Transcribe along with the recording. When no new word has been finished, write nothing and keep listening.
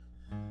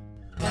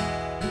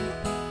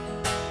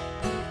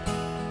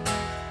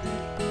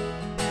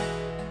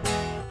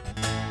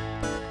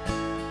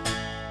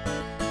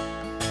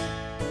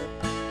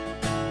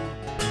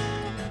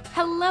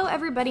Hello,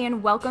 everybody,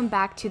 and welcome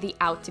back to the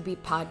Out to Be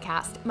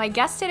podcast. My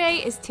guest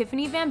today is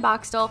Tiffany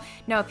VanBoxtel.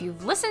 Now, if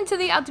you've listened to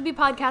the Out to Be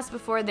podcast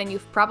before, then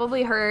you've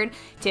probably heard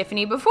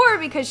Tiffany before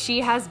because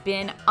she has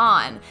been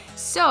on.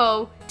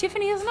 So,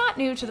 Tiffany is not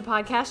new to the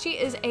podcast. She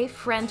is a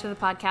friend to the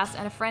podcast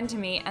and a friend to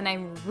me, and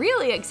I'm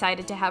really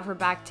excited to have her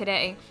back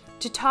today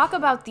to talk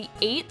about the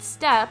 8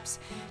 steps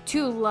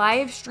to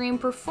live stream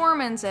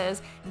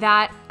performances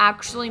that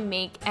actually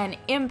make an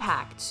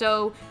impact.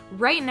 So,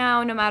 right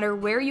now, no matter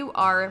where you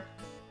are,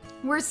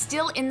 we're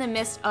still in the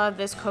midst of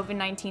this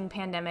COVID-19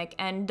 pandemic,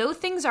 and though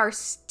things are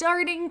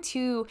starting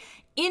to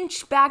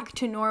inch back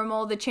to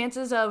normal, the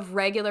chances of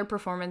regular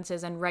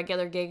performances and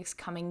regular gigs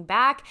coming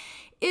back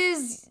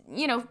is,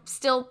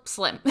 still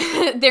slim.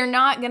 They're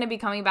not going to be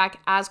coming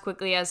back as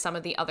quickly as some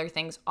of the other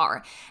things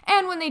are.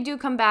 And when they do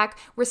come back,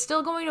 we're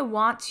still going to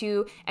want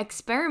to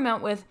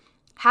experiment with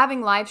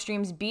having live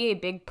streams be a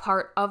big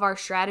part of our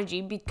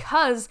strategy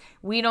because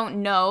we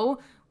don't know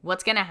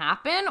what's going to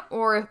happen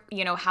or,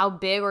 how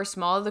big or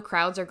small the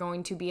crowds are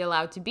going to be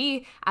allowed to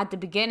be at the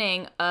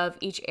beginning of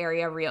each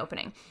area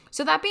reopening.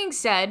 So that being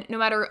said, no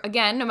matter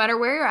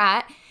where you're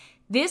at,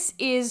 this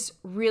is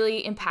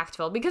really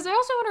impactful because I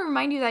also want to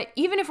remind you that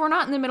even if we're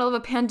not in the middle of a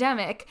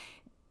pandemic,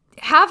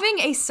 having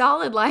a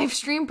solid live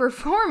stream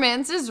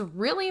performance is a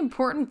really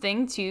important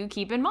thing to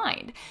keep in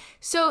mind.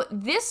 So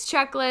this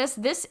checklist,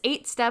 this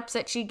 8 steps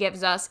that she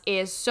gives us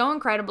is so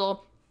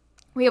incredible.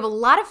 We have a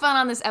lot of fun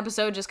on this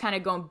episode, just kind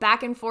of going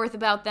back and forth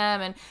about them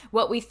and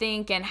what we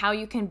think and how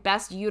you can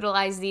best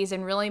utilize these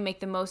and really make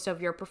the most of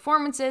your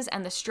performances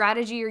and the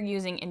strategy you're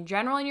using in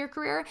general in your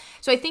career.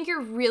 So I think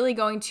you're really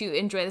going to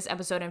enjoy this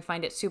episode and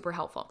find it super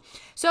helpful.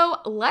 So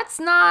let's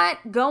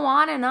not go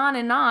on and on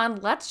and on.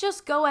 Let's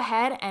just go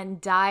ahead and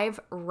dive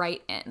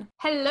right in.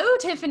 Hello,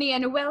 Tiffany,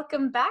 and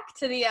welcome back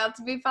to the Out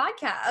to Be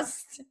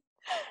podcast.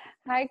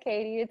 Hi,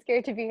 Katie. It's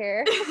great to be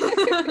here.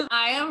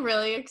 I am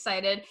really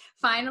excited.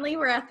 Finally,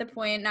 we're at the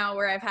point now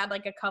where I've had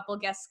a couple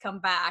guests come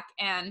back,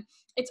 and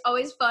it's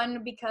always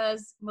fun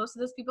because most of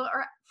those people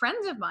are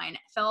friends of mine,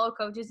 fellow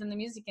coaches in the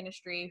music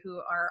industry who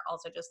are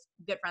also just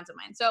good friends of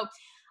mine. So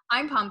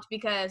I'm pumped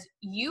because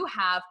you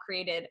have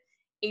created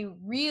a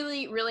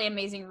really, really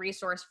amazing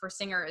resource for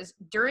singers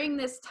during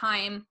this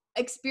time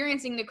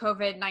experiencing the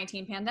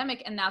COVID-19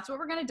 pandemic, and that's what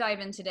we're going to dive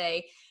in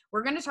today.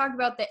 We're going to talk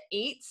about the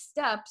 8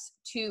 steps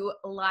to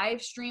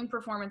live stream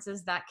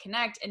performances that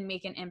connect and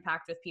make an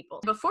impact with people.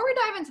 Before we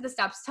dive into the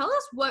steps, tell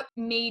us what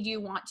made you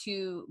want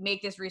to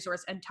make this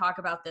resource and talk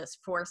about this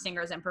for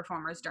singers and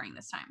performers during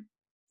this time.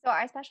 So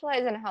I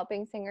specialize in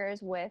helping singers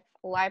with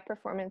live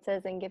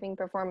performances and giving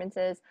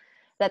performances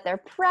that they're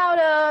proud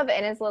of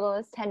in as little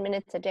as 10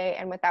 minutes a day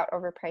and without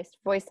overpriced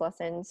voice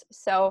lessons.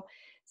 So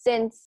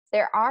since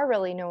there are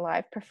really no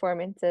live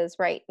performances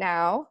right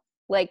now,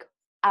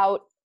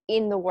 out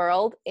in the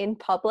world, in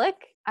public,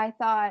 I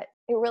thought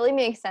it really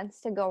makes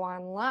sense to go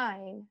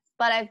online.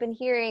 But I've been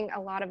hearing a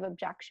lot of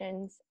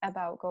objections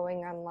about going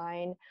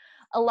online.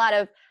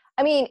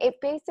 It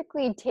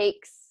basically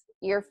takes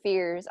your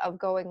fears of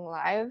going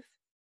live,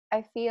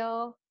 I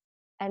feel,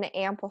 and it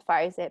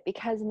amplifies it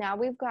because now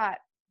we've got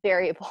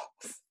variables.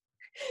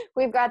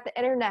 We've got the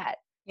internet.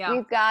 Yeah.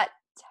 We've got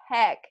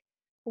tech.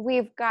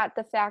 We've got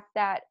the fact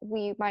that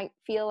we might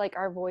feel like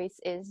our voice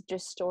is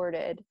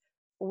distorted.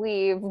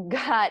 We've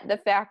got the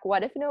fact,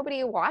 what if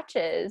nobody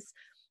watches?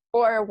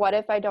 Or what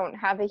if I don't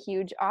have a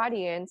huge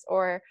audience?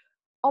 Or,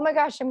 oh my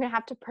gosh, I'm going to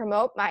have to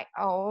promote my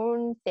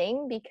own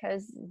thing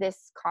because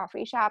this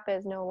coffee shop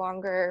is no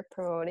longer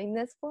promoting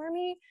this for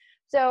me.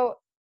 So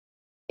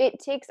it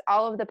takes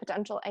all of the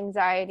potential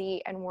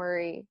anxiety and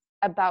worry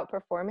about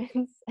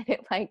performance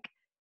and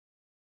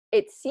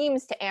it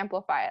seems to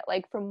amplify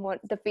it. From what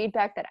the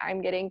feedback that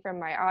I'm getting from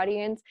my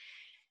audience,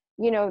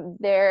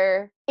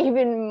 they're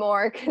even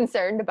more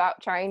concerned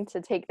about trying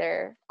to take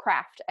their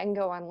craft and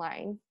go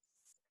online.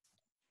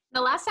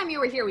 The last time you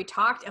were here, we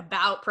talked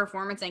about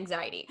performance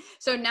anxiety.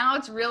 So now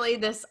it's really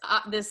this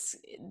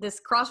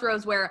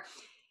crossroads where,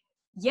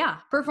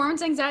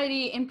 performance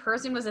anxiety in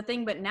person was a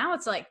thing, but now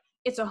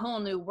it's a whole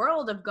new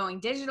world of going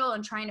digital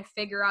and trying to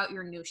figure out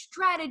your new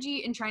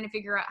strategy and trying to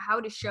figure out how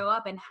to show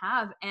up and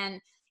have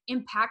an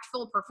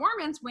impactful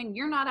performance when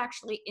you're not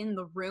actually in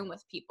the room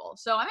with people.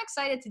 So I'm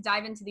excited to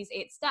dive into these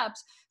 8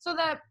 steps so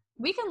that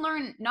we can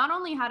learn not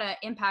only how to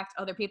impact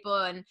other people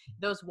and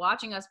those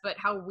watching us, but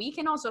how we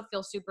can also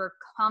feel super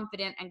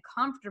confident and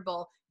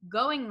comfortable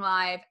going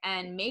live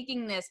and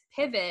making this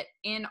pivot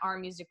in our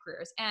music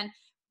careers. And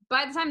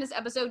by the time this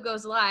episode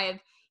goes live,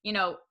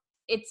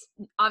 it's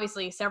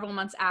obviously several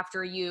months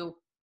after you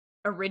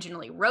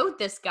originally wrote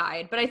this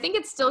guide, but I think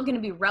it's still going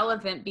to be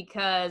relevant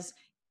because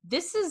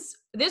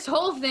this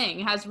whole thing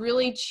has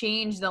really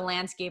changed the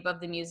landscape of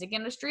the music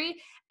industry.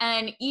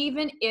 And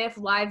even if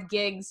live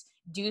gigs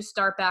do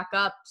start back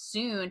up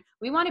soon,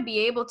 we want to be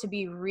able to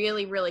be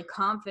really, really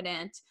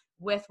confident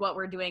with what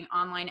we're doing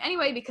online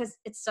anyway, because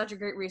it's such a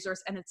great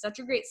resource and it's such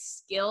a great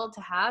skill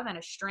to have and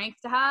a strength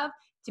to have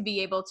to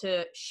be able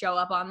to show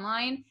up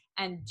online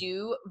and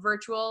do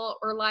virtual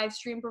or live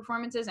stream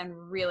performances and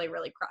really,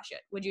 really crush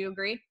it. Would you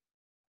agree?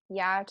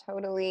 Yeah,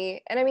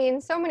 totally. And I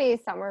mean, so many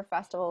summer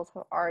festivals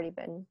have already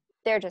been,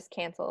 they're just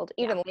canceled.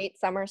 Yeah. Even late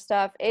summer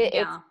stuff, it's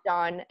Yeah.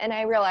 done. And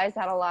I realize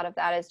that a lot of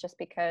that is just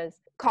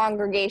because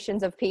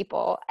congregations of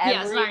people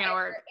Yeah, it's not everywhere gonna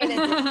work. in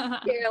addition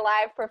to your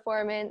live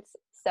performance.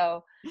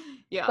 So,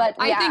 Yeah. but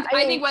I yeah, think I I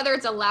think mean, whether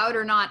it's allowed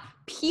or not,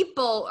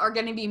 people are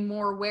going to be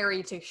more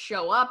wary to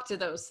show up to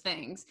those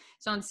things.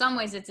 So in some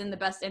ways it's in the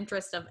best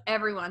interest of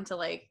everyone to,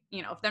 like,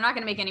 you know, if they're not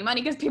going to make any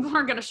money because people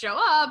aren't going to show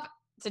up,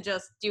 to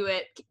just do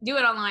it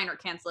online or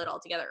cancel it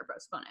altogether or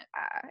postpone it.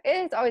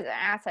 it is always an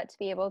asset to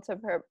be able to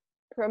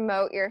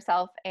promote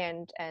yourself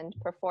and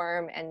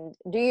perform and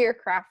do your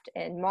craft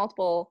in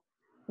multiple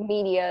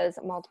medias,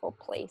 multiple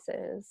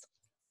places,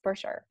 for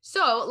sure.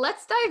 So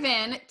let's dive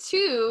in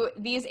to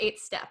these 8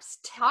 steps.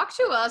 Talk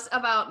to us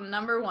about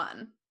number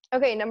 1.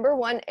 Okay, number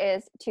 1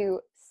 is to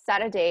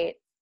set a date.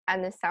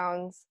 And this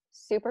sounds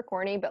super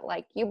corny, but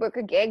like, you book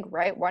a gig,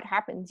 right? What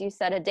happens? You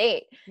set a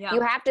date. Yeah.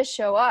 You have to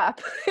show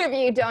up. If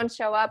you don't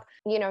show up,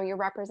 you know, you're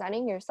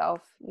representing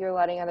yourself. You're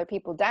letting other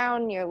people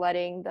down. You're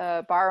letting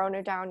the bar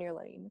owner down. You're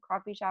letting the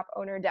coffee shop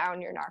owner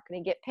down. You're not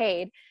going to get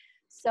paid.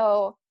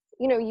 So,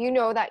 you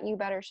know that you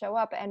better show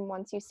up. And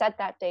once you set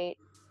that date,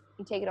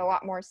 you take it a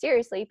lot more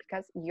seriously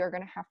because you're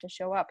going to have to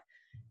show up.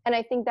 And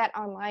I think that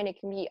online it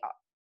can be,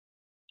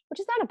 which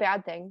is not a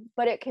bad thing,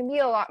 but it can be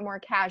a lot more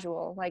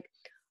casual. Like,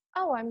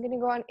 oh, I'm going to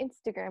go on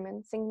Instagram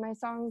and sing my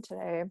song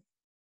today.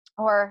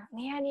 Or,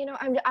 man,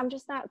 I'm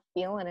just not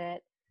feeling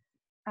it.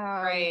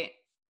 Right.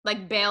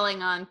 Like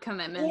bailing on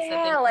commitments.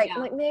 Yeah, like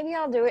maybe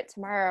I'll do it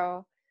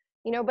tomorrow.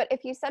 But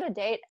if you set a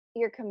date,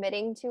 you're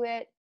committing to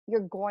it.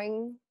 You're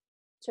going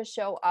to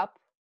show up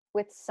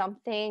with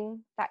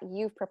something that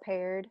you've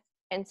prepared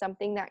and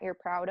something that you're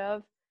proud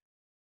of.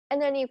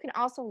 And then you can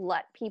also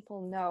let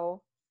people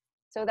know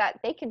so that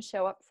they can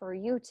show up for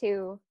you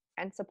too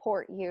and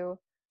support you.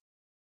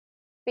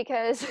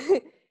 Because,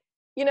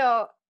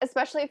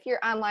 especially if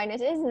you're online, it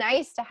is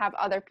nice to have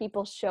other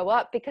people show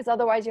up, because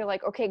otherwise you're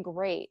like, okay,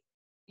 great.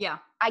 Yeah.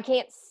 I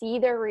can't see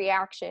their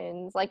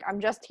reactions. Like,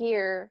 I'm just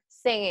here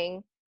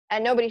singing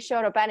and nobody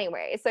showed up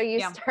anyway. So you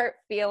start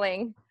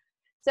feeling,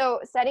 so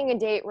setting a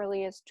date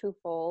really is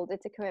twofold.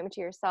 It's a commitment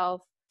to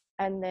yourself.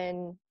 And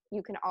then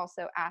you can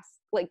also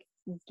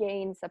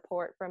gain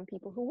support from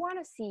people who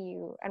want to see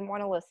you and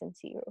want to listen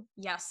to you.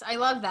 Yes, I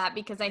love that,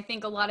 because I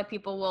think a lot of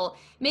people will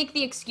make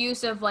the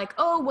excuse of like,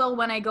 oh, well,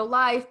 when I go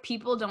live,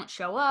 people don't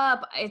show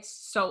up. It's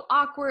so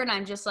awkward.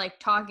 I'm just like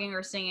talking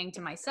or singing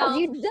to myself.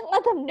 You didn't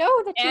let them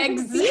know that you're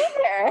going to be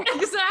there.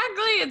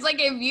 Exactly. It's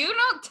like, if you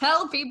don't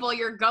tell people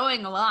you're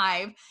going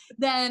live,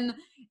 then,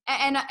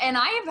 and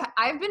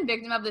I've been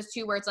victim of this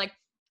too, where it's like,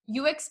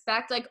 you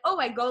expect like, oh,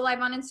 I go live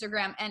on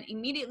Instagram, and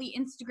immediately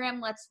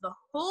Instagram lets the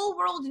whole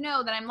world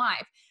know that I'm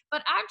live.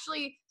 But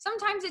actually,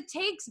 sometimes it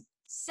takes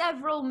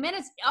several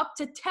minutes, up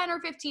to 10 or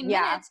 15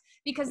 minutes,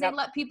 because they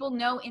let people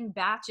know in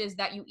batches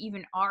that you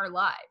even are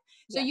live.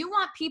 So you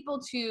want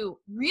people to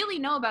really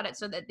know about it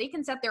so that they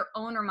can set their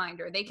own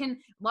reminder. They can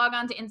log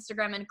on to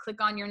Instagram and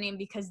click on your name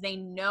because they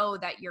know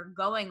that you're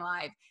going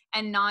live,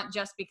 and not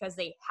just because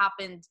they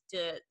happened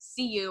to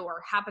see you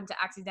or happened to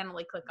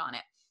accidentally click on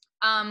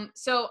it.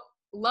 So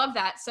love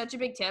that. Such a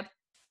big tip.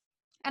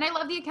 And I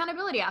love the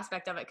accountability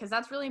aspect of it, because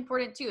that's really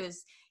important too.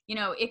 Is,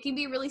 it can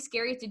be really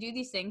scary to do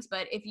these things,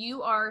 but if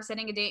you are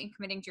setting a date and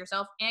committing to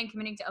yourself and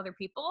committing to other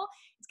people,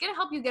 it's going to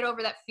help you get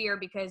over that fear,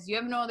 because you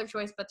have no other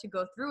choice but to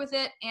go through with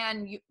it.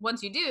 And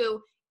once you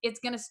do, it's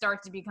going to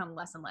start to become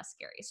less and less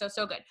scary.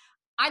 So good.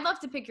 I'd love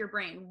to pick your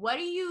brain. What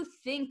do you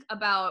think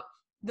about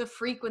the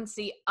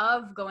frequency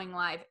of going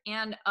live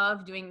and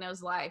of doing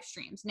those live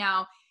streams?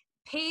 Now,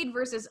 paid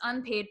versus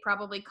unpaid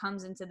probably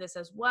comes into this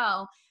as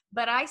well.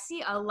 But I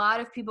see a lot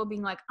of people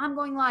being like, I'm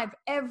going live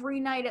every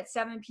night at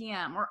 7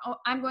 p.m. or, oh,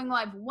 I'm going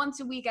live once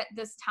a week at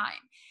this time.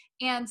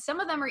 And some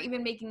of them are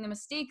even making the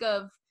mistake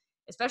of,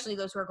 especially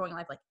those who are going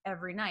live like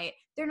every night,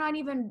 they're not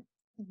even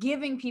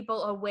giving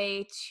people a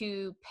way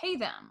to pay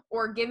them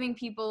or giving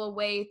people a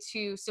way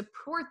to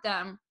support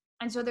them.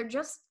 And so they're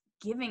just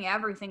giving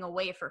everything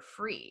away for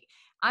free.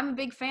 I'm a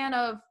big fan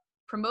of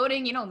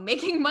promoting,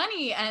 making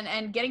money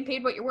and getting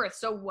paid what you're worth.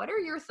 So what are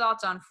your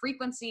thoughts on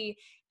frequency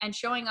and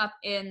showing up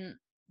in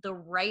the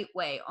right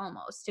way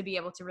almost to be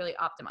able to really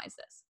optimize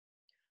this?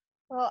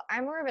 Well,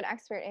 I'm more of an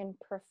expert in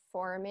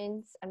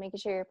performance and making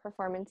sure your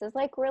performance is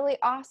like really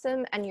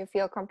awesome and you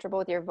feel comfortable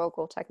with your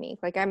vocal technique.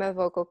 Like, I'm a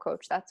vocal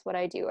coach. That's what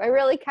I do. I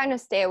really kind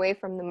of stay away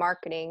from the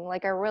marketing.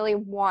 Like, I really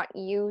want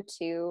you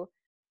to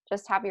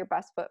just have your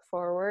best foot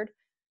forward.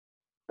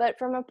 But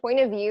from a point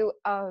of view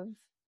of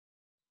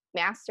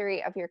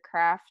mastery of your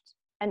craft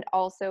and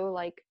also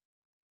like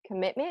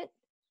commitment,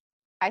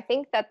 I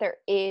think that there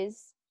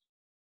is,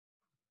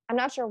 I'm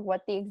not sure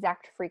what the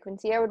exact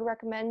frequency I would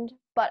recommend,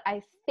 but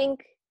I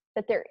think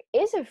that there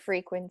is a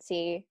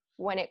frequency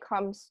when it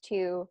comes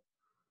to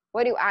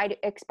what do I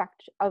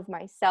expect of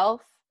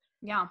myself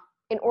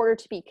in order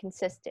to be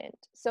consistent.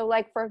 So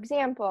like, for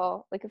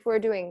example, like if we're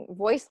doing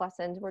voice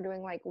lessons, we're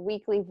doing like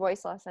weekly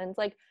voice lessons,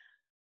 like,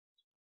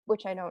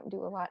 which I don't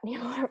do a lot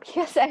anymore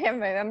because I have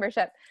my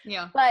membership.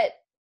 Yeah. But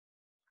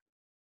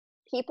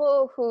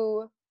people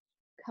who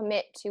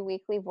commit to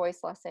weekly voice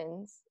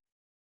lessons,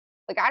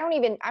 like I don't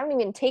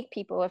even take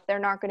people if they're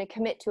not going to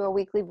commit to a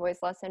weekly voice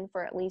lesson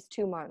for at least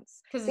 2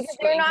 months, Because it's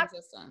because so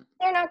inconsistent.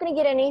 they're not going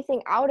to get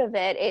anything out of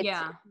it. It's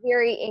Yeah.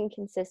 very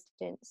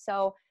inconsistent.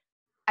 So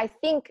I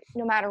think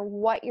no matter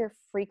what your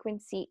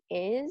frequency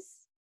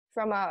is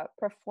from a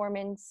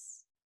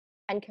performance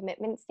and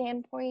commitment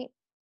standpoint,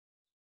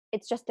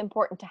 it's just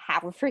important to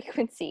have a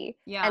frequency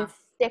and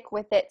stick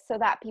with it so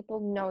that people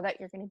know that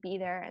you're going to be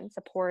there and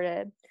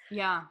supported.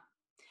 Yeah.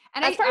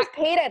 And as far as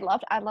paid, I'd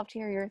love to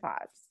hear your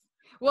thoughts.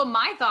 Well,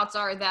 my thoughts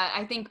are that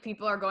I think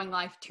people are going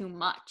live too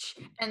much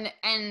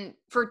and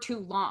for too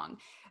long.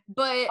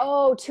 But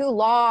too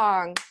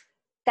long.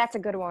 That's a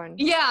good one.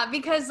 Yeah,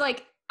 because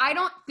like I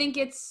don't think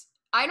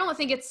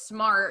it's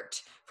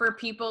smart for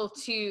people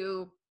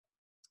to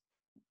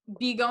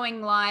be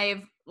going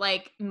live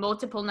like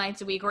multiple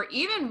nights a week or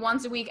even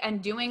once a week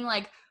and doing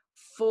like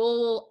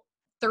full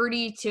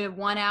 30 to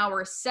 1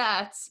 hour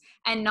sets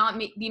and not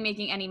be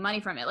making any money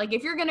from it. Like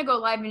if you're going to go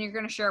live and you're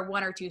going to share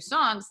 1 or 2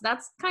 songs,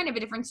 that's kind of a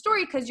different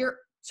story because you're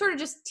sort of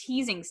just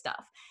teasing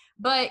stuff.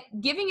 But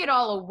giving it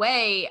all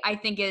away, I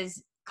think,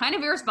 is kind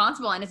of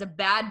irresponsible and is a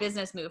bad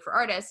business move for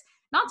artists.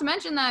 Not to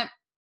mention that,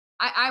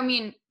 I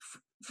mean,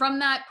 from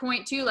that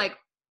point too, like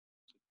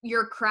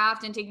your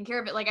craft and taking care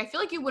of it, like I feel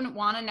like you wouldn't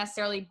want to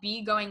necessarily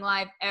be going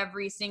live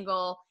every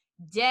single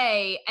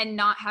day and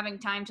not having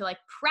time to like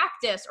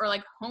practice or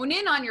like hone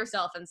in on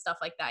yourself and stuff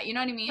like that. You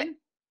know what I mean?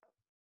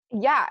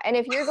 Yeah. And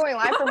if you're going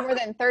live for more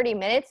than 30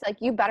 minutes, like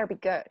you better be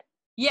good.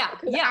 Yeah.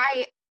 Yeah.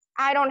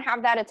 I don't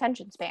have that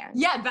attention span.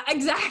 Yeah,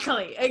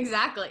 exactly.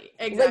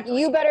 Like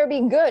you better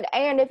be good.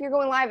 And if you're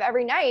going live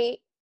every night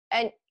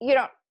and you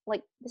don't,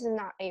 like, this is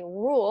not a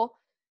rule.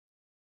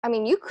 I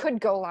mean, you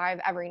could go live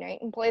every night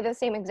and play the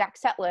same exact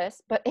set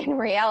list, but in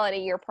reality,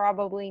 you're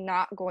probably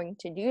not going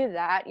to do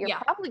that. You're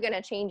probably going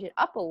to change it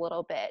up a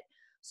little bit.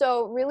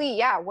 So really,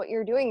 yeah, what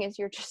you're doing is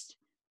you're just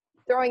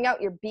throwing out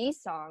your B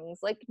songs.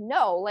 Like,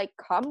 no, like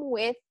come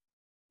with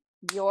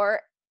your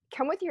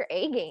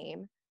A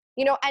game,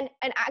 you know, and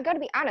I gotta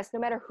be honest, no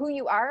matter who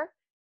you are,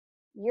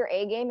 your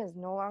A game is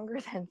no longer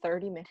than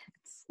 30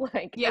 minutes.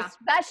 Like,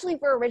 especially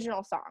for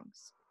original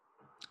songs.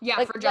 Yeah,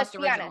 like, for just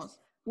originals. Honest,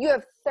 you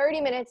have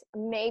 30 minutes,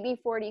 maybe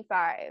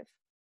 45,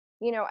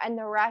 you know, and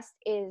the rest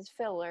is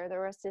filler, the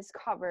rest is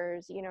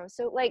covers, you know.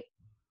 So like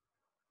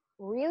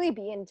really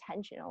be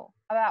intentional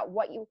about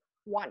what you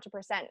want to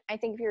present. I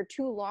think if you're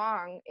too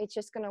long, it's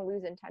just going to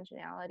lose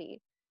intentionality.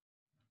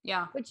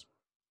 Yeah. Which,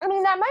 I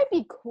mean, that might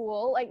be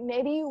cool. Like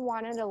maybe you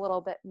want it a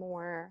little bit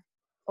more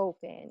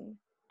open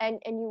and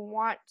you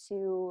want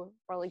to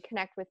really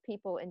connect with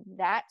people in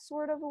that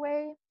sort of a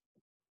way.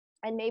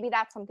 And maybe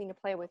that's something to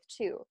play with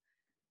too.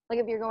 Like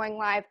if you're going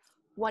live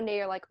one day,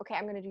 you're like, okay,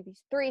 I'm going to do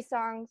these 3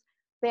 songs.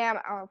 Bam,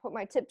 I'm going to put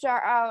my tip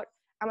jar out.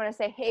 I'm going to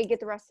say, hey, get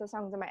the rest of the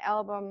songs on my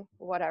album,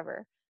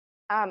 whatever.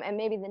 And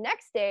maybe the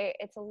next day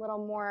it's a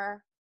little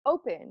more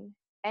open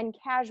and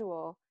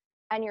casual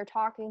and you're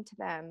talking to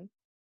them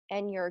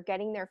and you're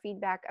getting their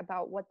feedback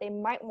about what they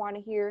might want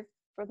to hear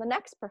for the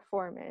next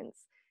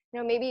performance.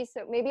 You know,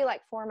 maybe like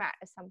format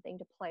is something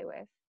to play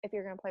with if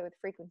you're going to play with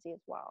frequency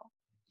as well.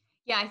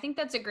 Yeah, I think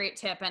that's a great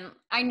tip. And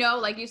I know,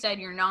 like you said,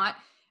 you're not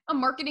a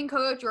marketing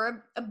coach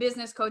or a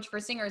business coach for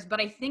singers,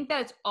 but I think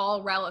that it's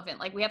all relevant.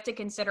 Like we have to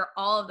consider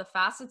all of the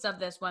facets of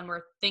this when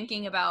we're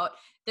thinking about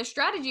the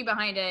strategy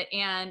behind it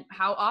and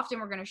how often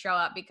we're going to show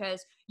up,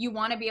 because you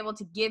want to be able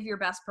to give your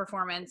best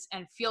performance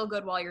and feel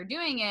good while you're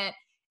doing it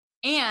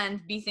and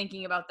be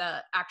thinking about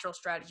the actual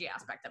strategy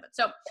aspect of it.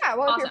 So yeah,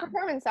 well, awesome. If your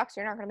performance sucks,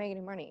 you're not going to make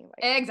any money.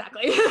 Like.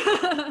 Exactly.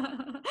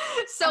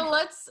 So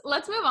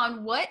let's move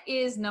on. What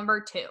is number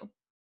 2?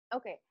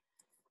 Okay.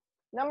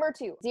 Number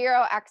 2,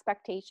 0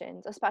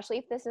 expectations, especially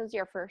if this is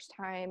your first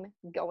time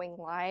going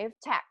live.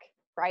 Tech,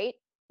 right?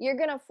 You're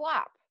going to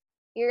flop.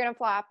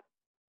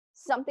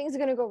 Something's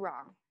going to go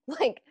wrong.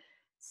 Like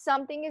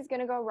something is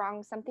going to go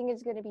wrong. Something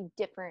is going to be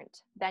different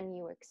than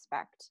you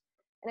expect.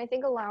 And I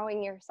think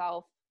allowing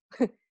yourself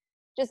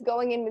just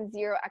going in with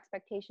 0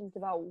 expectations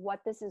about what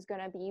this is going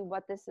to be,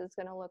 what this is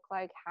going to look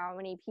like, how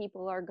many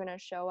people are going to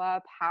show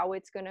up, how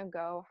it's going to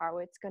go, how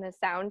it's going to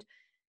sound,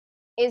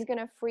 is going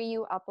to free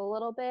you up a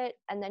little bit.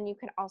 And then you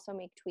can also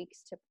make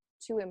tweaks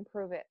to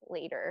improve it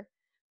later.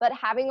 But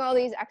having all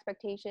these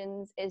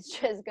expectations is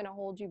just going to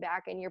hold you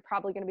back. And you're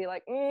probably going to be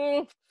like,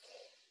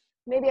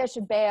 maybe I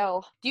should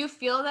bail. Do you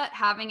feel that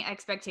having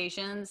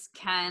expectations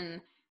can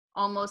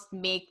almost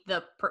make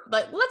like,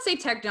 let's say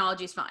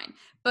technology is fine,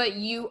 but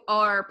you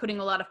are putting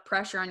a lot of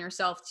pressure on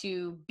yourself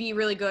to be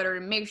really good or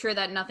to make sure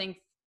that nothing,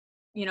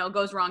 you know,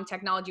 goes wrong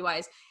technology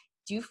wise?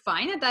 Do you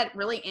find that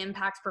really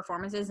impacts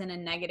performances in a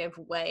negative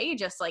way?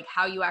 Just like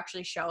how you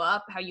actually show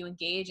up, how you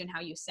engage, and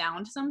how you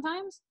sound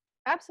sometimes?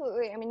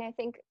 Absolutely. I mean, I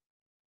think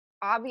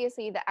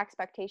obviously the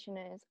expectation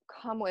is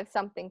come with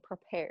something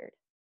prepared.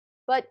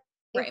 But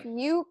if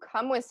you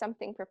come with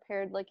something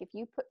prepared, like if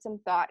you put some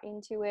thought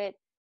into it,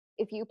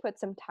 if you put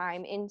some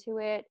time into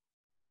it,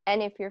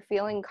 and if you're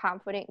feeling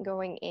confident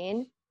going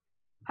in,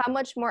 how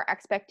much more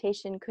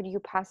expectation could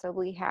you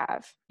possibly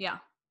have? Yeah.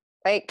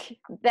 Like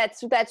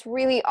that's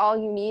really all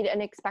you need,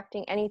 and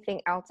expecting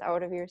anything else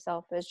out of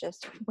yourself is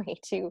just way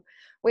too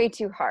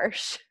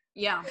harsh.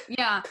 Yeah.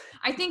 Yeah.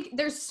 I think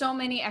there's so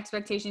many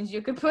expectations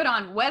you could put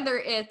on, whether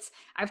it's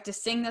I have to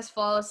sing this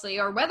flawlessly,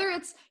 or whether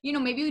it's,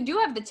 maybe you do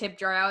have the tip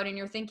jar out and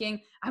you're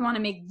thinking, I want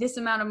to make this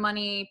amount of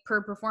money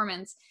per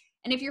performance.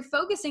 And if you're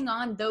focusing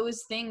on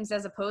those things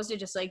as opposed to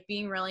just like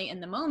being really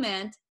in the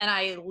moment, and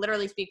I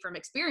literally speak from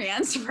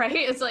experience, right?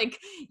 It's like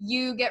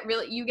you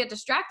get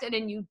distracted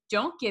and you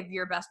don't give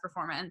your best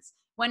performance.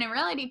 When in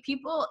reality,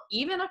 people,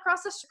 even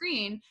across the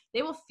screen,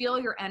 they will feel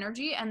your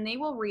energy and they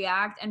will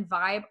react and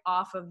vibe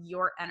off of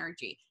your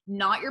energy,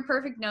 not your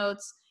perfect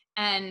notes.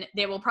 And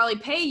they will probably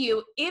pay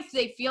you if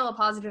they feel a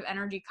positive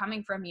energy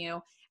coming from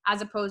you,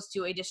 as opposed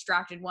to a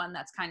distracted one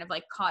that's kind of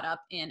like caught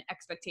up in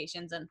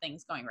expectations and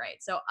things going right.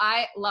 So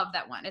I love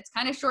that one. It's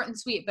kind of short and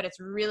sweet, but it's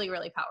really,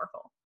 really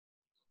powerful.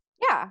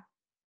 Yeah.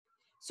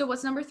 So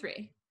what's number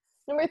 3?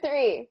 Number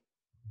 3.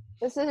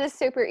 This is just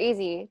super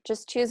easy.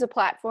 Just choose a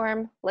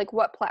platform. Like,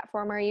 what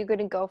platform are you going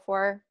to go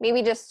for?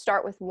 Maybe just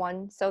start with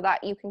one so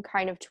that you can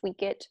kind of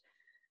tweak it.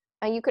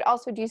 And you could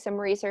also do some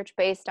research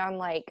based on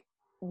like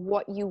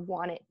what you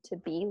want it to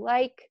be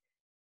like.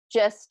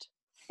 Just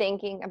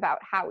thinking about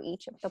how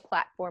each of the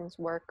platforms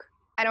work.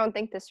 I don't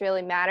think this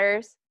really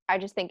matters. I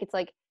just think it's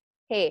like,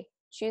 hey,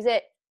 choose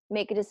it,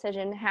 make a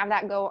decision, have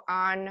that go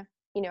on,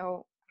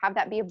 have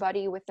that be a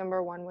buddy with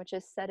number 1, which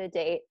is set a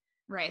date.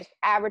 Right. Just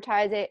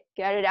advertise it,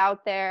 get it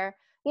out there.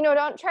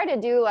 Don't try to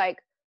do like,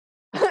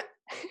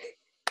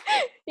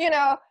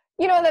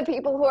 the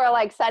people who are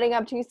like setting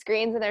up 2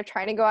 screens and they're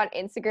trying to go on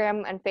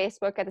Instagram and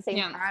Facebook at the same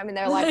time, and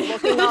they're like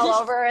looking all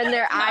over and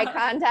their eye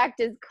contact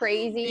is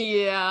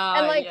crazy. Yeah.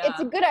 And like, it's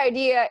a good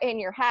idea in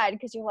your head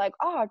because you're like,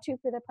 oh, 2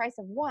 for the price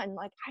of 1.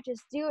 Like, I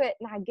just do it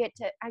and I get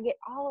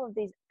all of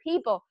these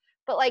people.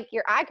 But like,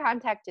 your eye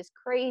contact is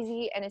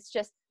crazy, and it's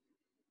just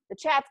the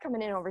chat's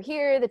coming in over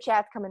here, the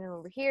chat's coming in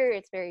over here.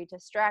 It's very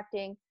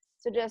distracting.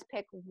 So just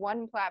pick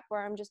one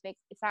platform.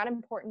 It's not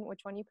important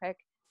which one you pick.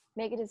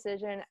 Make a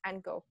decision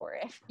and go for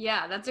it.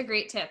 Yeah, that's a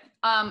great tip.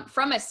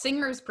 From a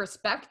singer's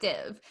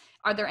perspective,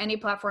 are there any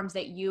platforms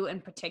that you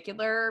in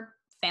particular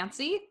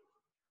fancy?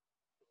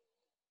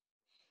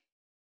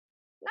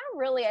 Not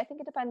really. I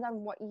think it depends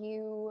on what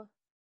you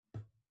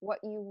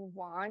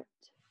want.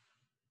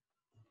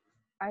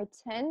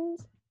 And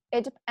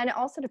it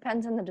also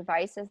depends on the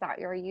devices that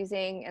you're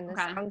using and the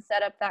sound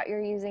setup that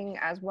you're using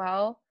as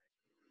well.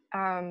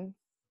 I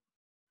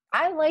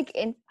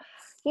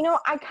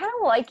kind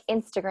of like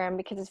Instagram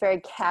because it's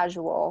very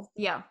casual.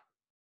 Yeah.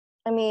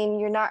 I mean,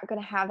 you're not going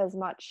to have as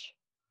much,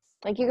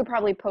 like, you could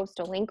probably post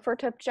a link for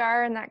tip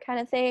jar and that kind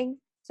of thing.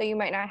 So you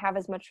might not have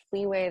as much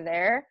leeway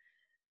there.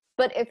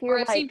 But if you're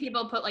I've seen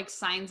people put like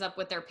signs up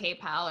with their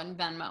PayPal and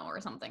Venmo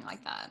or something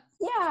like that.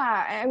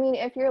 Yeah. I mean,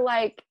 if you're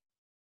like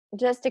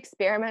just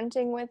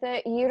experimenting with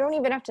it, you don't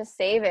even have to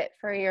save it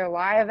for your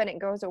live and it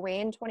goes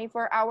away in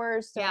 24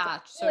 hours. So yeah,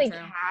 it's really so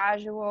true.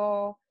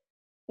 casual,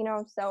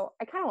 so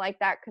I kind of like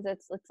that because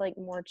it's like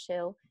more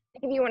chill.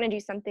 Like, if you want to do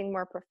something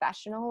more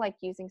professional, like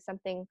using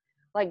something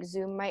like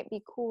Zoom might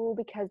be cool,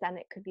 because then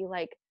it could be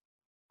like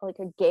a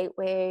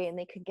gateway and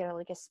they could get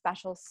like a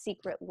special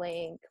secret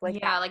link. Like,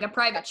 yeah, like a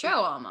private show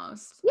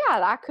almost. Yeah,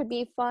 that could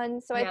be fun.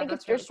 So I think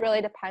it just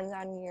really depends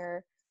on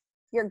your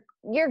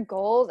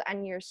goals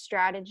and your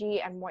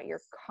strategy and what you're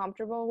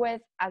comfortable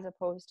with, as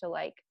opposed to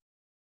like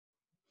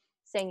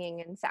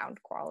singing and sound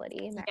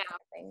quality and that kind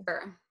of thing.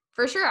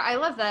 For sure. I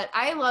love that.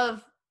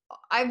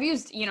 I've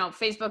used,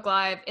 Facebook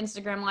Live,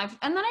 Instagram Live,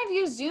 and then I've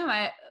used Zoom.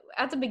 At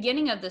the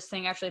beginning of this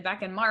thing, actually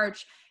back in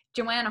March,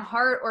 Joanna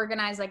Hart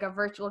organized like a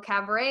virtual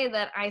cabaret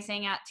that I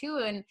sang at too,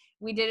 and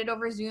we did it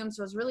over Zoom.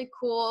 So it was really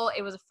cool.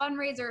 It was a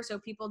fundraiser, so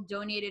people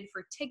donated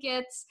for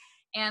tickets,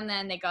 and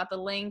then they got the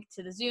link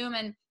to the Zoom,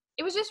 and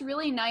it was just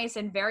really nice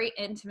and very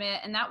intimate.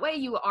 And that way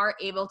you are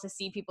able to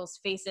see people's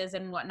faces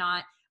and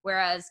whatnot.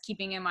 Whereas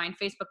keeping in mind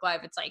Facebook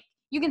Live, it's like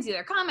you can see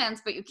their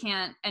comments, but you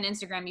can't, and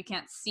Instagram, you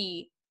can't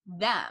see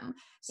them.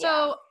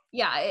 So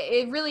yeah,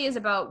 it really is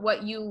about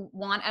what you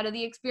want out of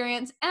the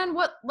experience and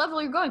what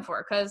level you're going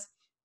for. Because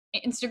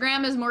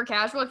Instagram is more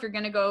casual if you're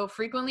going to go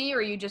frequently,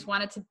 or you just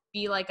want it to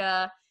be like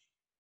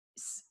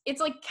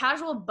it's like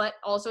casual, but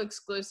also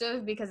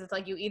exclusive, because it's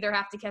like you either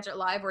have to catch it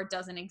live or it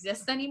doesn't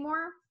exist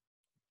anymore.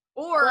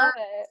 Or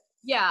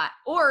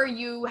or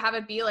you have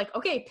it be like,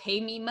 okay,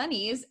 pay me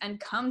monies and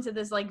come to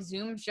this like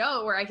Zoom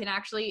show where I can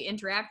actually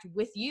interact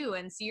with you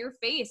and see your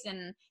face,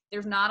 and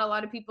there's not a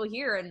lot of people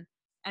here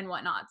and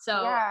whatnot.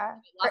 So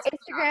for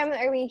Instagram,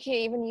 I mean, you can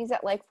even use it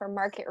like for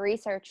market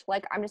research.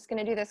 Like, I'm just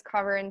going to do this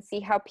cover and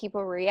see how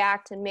people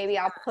react, and maybe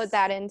I'll put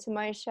that into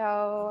my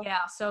show.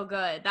 Yeah, so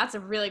good. That's a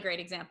really great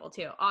example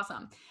too.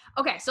 Awesome.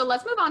 Okay, so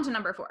let's move on to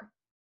number 4.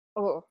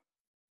 Oh,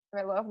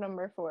 I love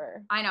number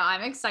 4. I know,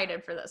 I'm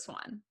excited for this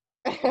one.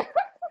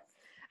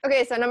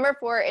 Okay, so number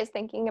 4 is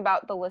thinking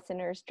about the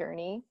listener's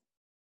journey.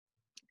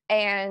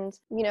 And,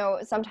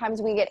 sometimes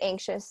we get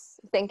anxious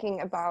thinking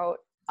about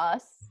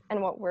us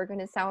and what we're going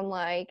to sound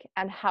like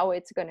and how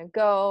it's going to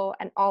go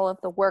and all of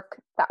the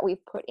work that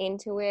we've put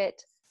into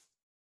it.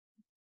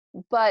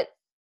 But,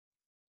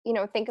 you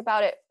know, think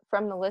about it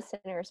from the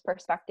listener's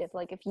perspective.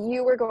 Like if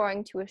you were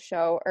going to a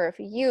show, or if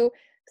you,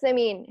 because I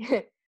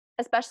mean,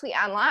 especially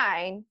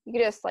online, you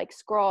could just like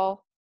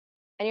scroll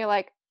and you're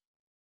like,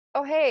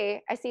 oh,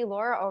 hey, I see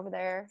Laura over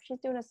there. She's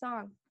doing a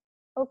song.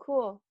 Oh,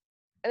 cool.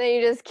 And then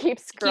you just keep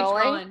Keep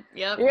scrolling. scrolling.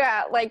 Yep.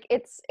 Yeah, like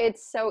it's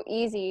so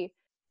easy.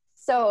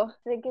 So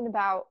thinking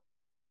about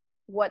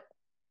what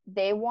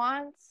they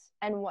want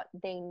and what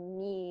they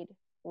need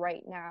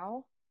right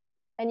now.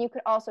 And you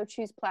could also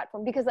choose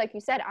platform, because like you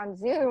said, on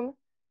Zoom,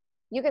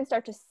 you can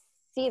start to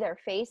see their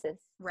faces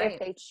if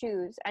they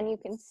choose, and you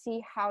can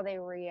see how they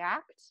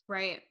react.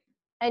 Right.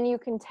 And you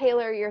can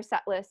tailor your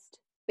set list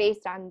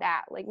based on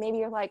that. Like maybe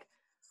you're like,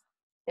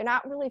 they're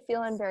not really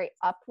feeling very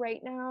up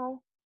right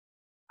now.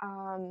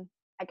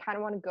 I kind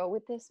of want to go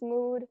with this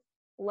mood.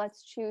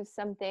 Let's choose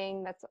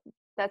something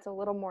that's a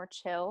little more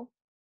chill.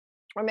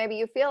 Or maybe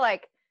you feel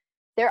like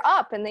they're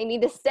up and they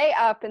need to stay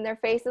up and their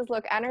faces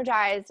look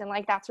energized and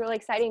like that's really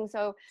exciting.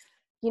 So,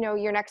 you know,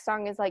 your next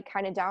song is like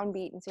kind of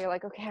downbeat, and so you're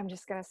like, okay, I'm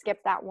just going to skip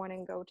that one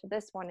and go to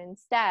this one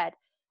instead.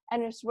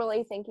 And just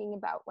really thinking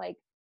about like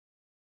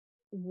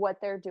what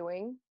they're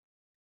doing.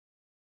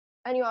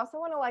 And you also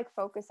want to like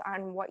focus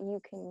on what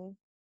you can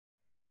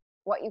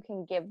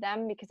give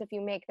them, because if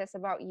you make this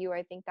about you,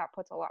 I think that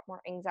puts a lot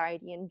more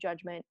anxiety and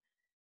judgment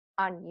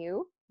on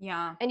you.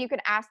 Yeah. And you can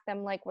ask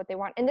them like what they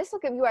want, and this will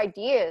give you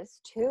ideas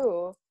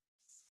too.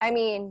 I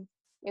mean,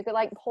 you could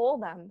like poll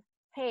them.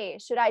 Hey,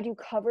 should I do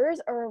covers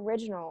or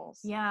originals?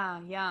 Yeah.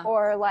 Yeah.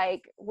 Or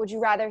like, would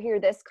you rather hear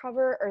this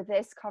cover or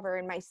this cover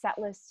in my set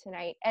list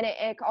tonight? And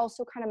it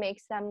also kind of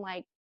makes them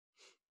like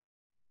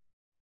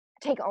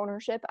take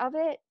ownership of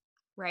it.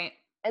 Right.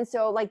 And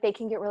so like they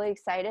can get really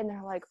excited and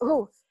they're like,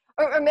 oh,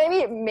 or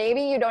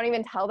maybe you don't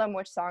even tell them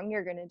which song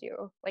you're going to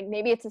do. Like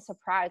maybe it's a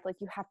surprise. Like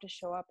you have to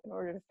show up in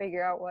order to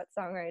figure out what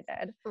song I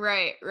did.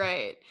 Right,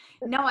 right.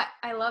 No,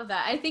 I love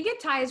that. I think it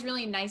ties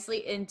really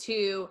nicely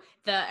into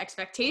the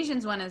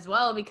expectations one as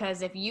well,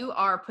 because if you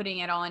are putting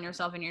it all on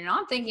yourself and you're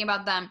not thinking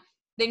about them,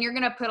 then you're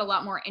going to put a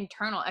lot more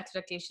internal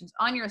expectations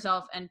on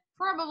yourself and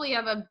probably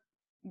have a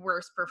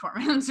worse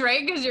performance,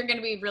 right? Because you're going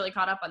to be really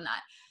caught up on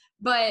that.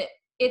 But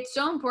it's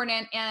so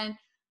important. And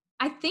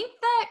I think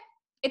that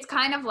it's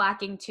kind of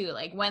lacking too.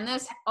 Like when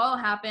this all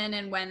happened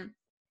and when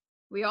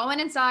we all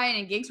went inside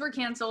and gigs were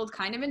canceled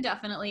kind of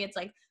indefinitely, it's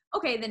like,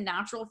 okay, the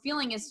natural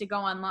feeling is to go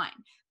online.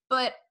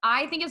 But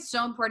I think it's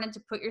so important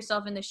to put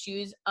yourself in the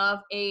shoes of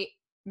a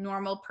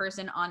normal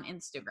person on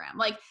Instagram.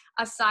 Like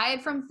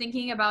aside from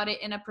thinking about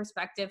it in a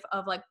perspective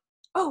of like,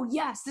 oh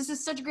yes, this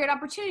is such a great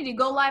opportunity to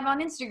go live on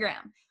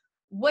Instagram.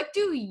 What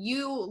do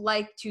you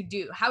like to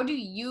do? How do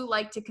you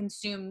like to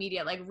consume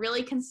media? Like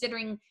really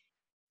considering,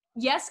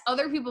 yes,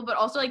 other people, but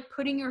also like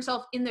putting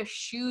yourself in the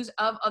shoes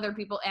of other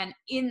people and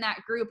in that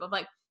group of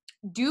like,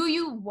 do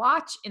you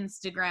watch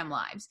Instagram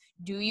lives?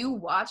 Do you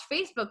watch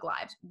Facebook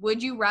lives?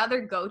 Would you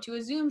rather go to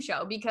a Zoom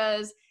show?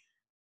 Because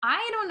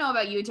I don't know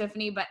about you,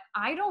 Tiffany, but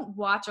I don't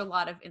watch a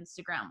lot of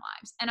Instagram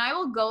lives. And I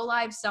will go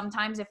live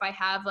sometimes if I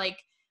have like,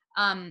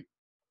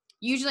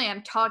 usually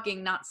I'm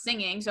talking, not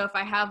singing. So if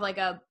I have like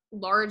a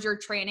larger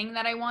training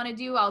that I want to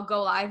do, I'll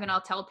go live and I'll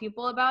tell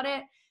people about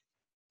it.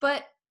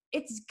 But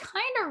it's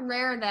kind of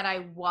rare that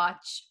I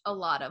watch a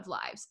lot of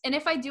lives. And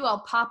if I do,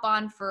 I'll pop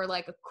on for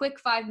like a quick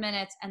 5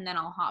 minutes and then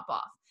I'll hop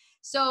off.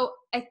 So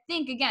I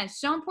think, again,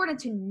 it's so important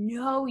to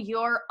know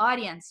your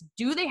audience.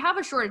 Do they have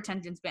a short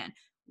attention span?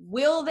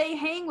 Will they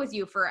hang with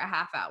you for a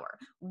half hour?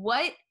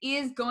 What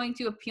is going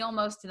to appeal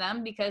most to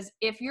them? Because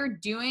if you're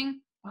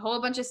doing a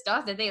whole bunch of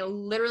stuff that they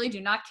literally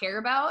do not care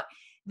about,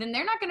 then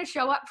they're not going to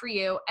show up for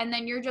you. And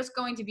then you're just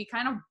going to be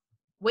kind of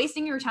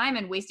wasting your time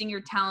and wasting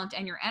your talent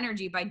and your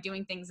energy by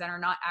doing things that are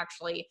not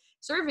actually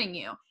serving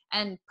you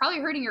and probably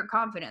hurting your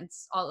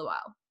confidence all the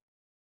while.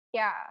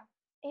 Yeah.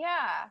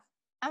 Yeah.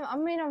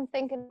 I'm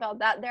thinking about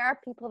that. There are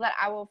people that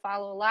I will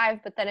follow live,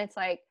 but then it's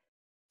like,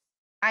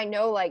 I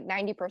know like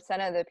 90%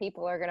 of the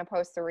people are going to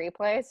post the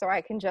replay, so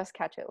I can just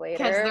catch it later.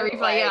 Catch the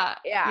replay, like,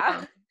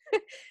 yeah.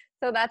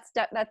 So that's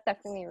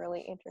definitely a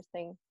really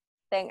interesting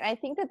thing. And I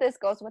think that this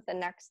goes with the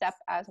next step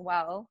as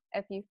well,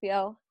 if you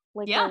feel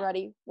like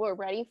we're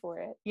ready for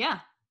it. Yeah.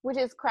 Which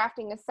is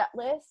crafting a set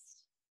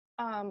list.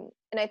 And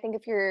I think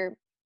if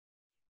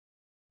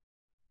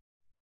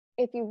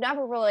you've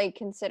never really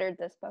considered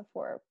this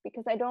before,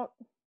 because I don't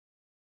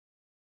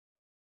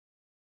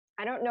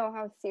know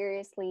how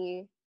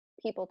seriously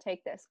people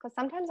take this, because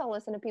sometimes I'll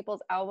listen to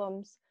people's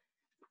albums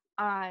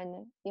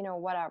on, you know,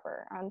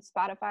 whatever, on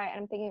Spotify, and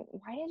I'm thinking,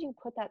 why did you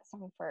put that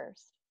song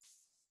first?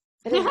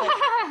 It is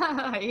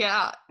like,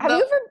 yeah. Have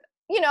you ever,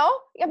 you know,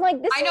 I'm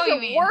like, this is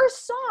the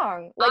worst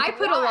song. Like,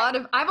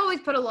 I've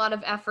always put a lot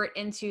of effort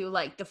into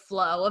like the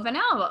flow of an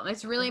album.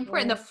 It's really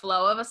important, the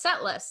flow of a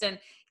set list and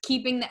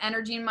keeping the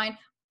energy in mind.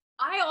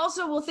 I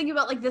also will think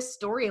about like the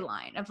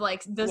storyline of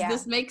like, does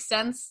this make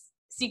sense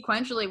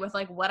sequentially with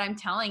like what I'm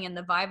telling and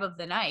the vibe of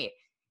the night?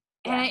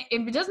 And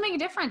it does make a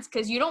difference,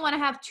 because you don't want to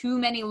have too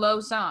many low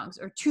songs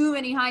or too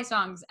many high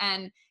songs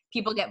and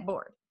people get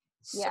bored.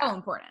 So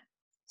important.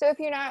 So if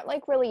you're not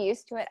like really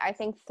used to it, I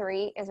think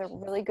 3 is a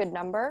really good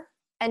number.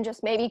 And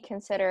just maybe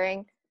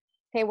considering,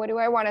 hey, what do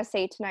I want to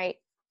say tonight?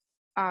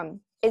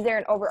 Is there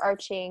an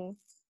overarching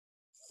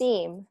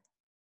theme?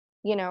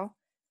 You know,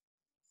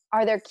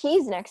 are there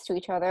keys next to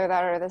each other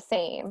that are the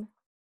same?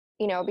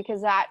 You know,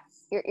 because that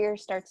your ear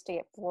starts to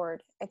get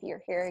bored if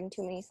you're hearing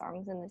too many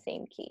songs in the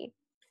same key.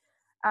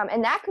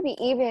 And that could be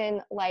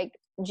even like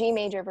G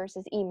major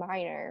versus E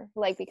minor,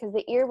 like, because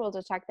the ear will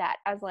detect that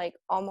as like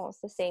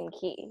almost the same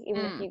key,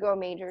 even if you go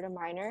major to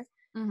minor.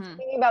 Mm-hmm.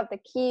 Thinking about the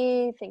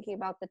key, thinking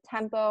about the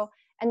tempo,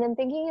 and then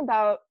thinking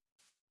about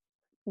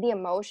the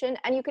emotion.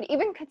 And you could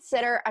even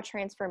consider a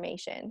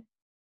transformation,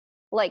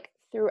 like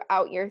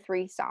throughout your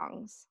 3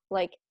 songs,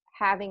 like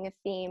having a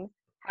theme,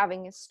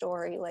 having a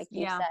story, like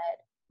you said.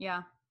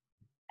 Yeah.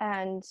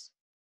 And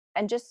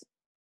just,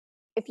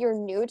 if you're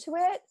new to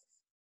it,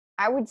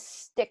 I would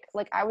stick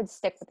with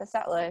the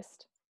set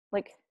list.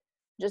 Like,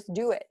 just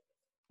do it.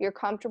 You're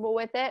comfortable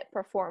with it,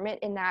 perform it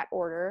in that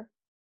order.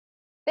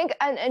 Think,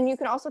 and you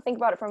can also think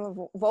about it from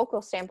a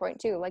vocal standpoint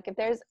too. Like, if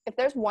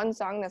there's one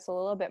song that's a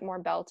little bit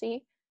more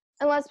belty,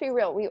 and let's be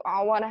real, we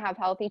all want to have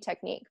healthy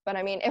technique. But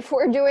I mean, if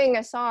we're doing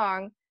a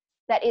song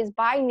that is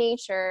by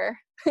nature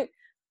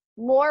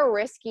more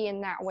risky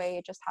in that way,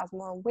 it just has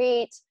more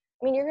weight,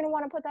 I mean, you're going to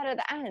want to put that at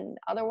the end.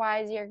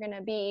 Otherwise, you're going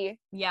to be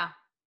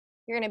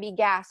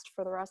gassed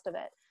for the rest of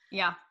it.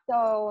 Yeah.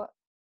 So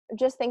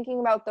just thinking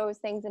about those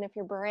things. And if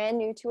you're brand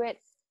new to it,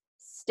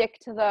 stick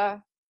to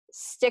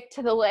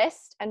the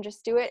list and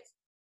just do it.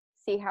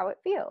 See how it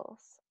feels.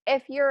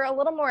 If you're a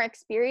little more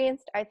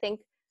experienced, I think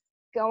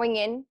going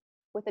in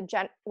with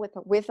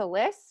a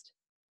list,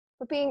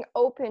 but being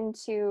open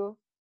to,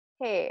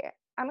 hey,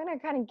 I'm going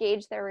to kind of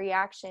gauge their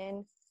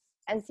reaction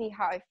and see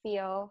how I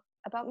feel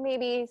about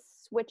maybe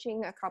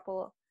switching a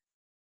couple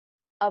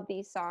of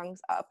these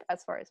songs up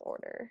as far as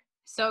order.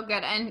 So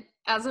good. And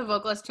as a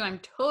vocalist too, I'm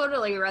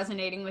totally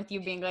resonating with you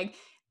being like,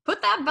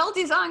 put that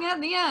belty song at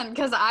the end,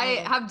 because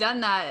I have done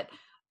that.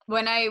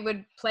 When I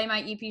would play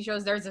my EP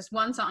shows, there's this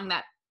one song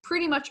that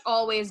pretty much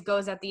always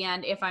goes at the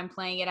end if I'm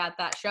playing it at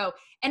that show.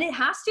 And it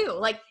has to.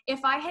 Like,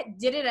 if I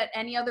did it at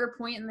any other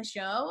point in the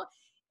show,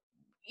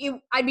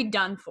 I'd be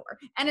done for.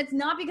 And it's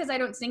not because I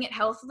don't sing it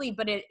healthily,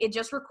 but it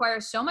just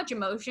requires so much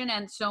emotion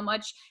and so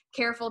much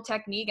careful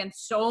technique and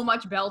so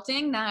much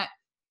belting that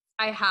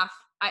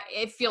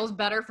it feels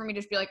better for me to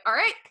just be like, all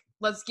right,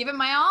 let's give it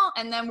my all,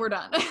 and then we're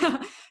done.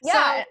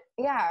 Yeah.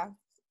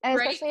 And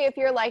right? especially if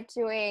you're like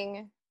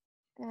doing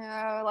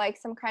like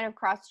some kind of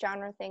cross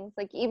genre things,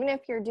 like even if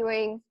you're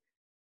doing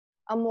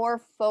a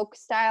more folk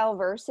style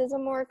versus a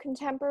more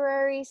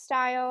contemporary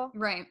style,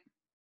 Right.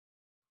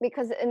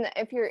 because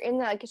if you're in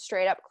like a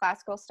straight up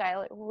classical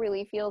style, it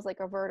really feels like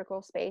a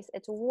vertical space.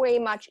 It's way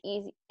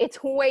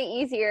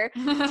easier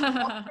to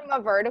go from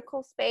a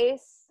vertical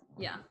space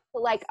Yeah.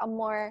 to like a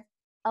more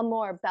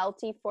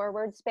belty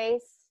forward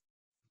space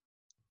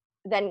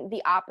than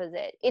the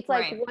opposite. It's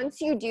like, Right.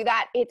 once you do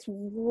that, it's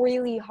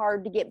really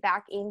hard to get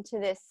back into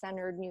this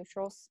centered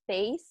neutral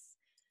space.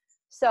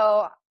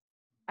 So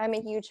I'm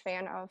a huge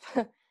fan of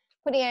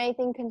putting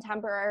anything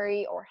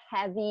contemporary or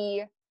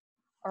heavy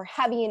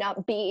and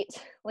upbeat.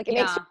 Like, it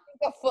makes you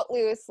think of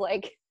Footloose,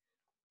 like,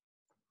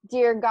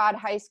 dear God,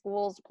 high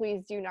schools,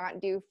 please do not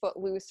do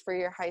Footloose for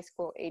your high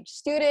school age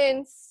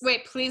students.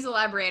 Wait, please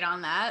elaborate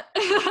on that.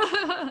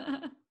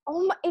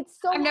 Oh my, it's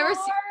so I've never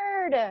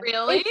hard.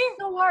 Really? It's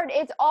so hard.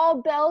 It's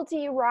all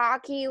belty,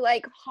 rocky,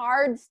 like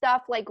hard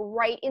stuff, like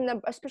right in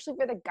the, especially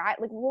for the guy,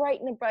 like right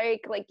in the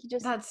break. Like, you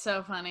just. That's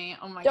so funny.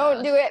 Oh my god.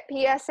 Don't do it.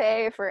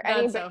 PSA for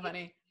anybody. That's so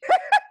funny.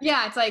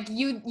 Yeah, it's like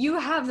you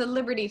have the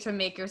liberty to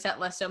make your set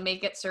list, so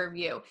make it serve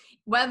you.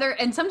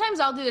 And sometimes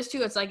I'll do this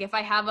too. It's like if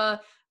I have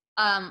a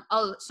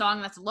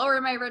song that's lower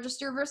in my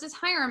register versus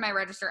higher in my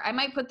register, I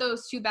might put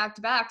those two back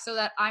to back so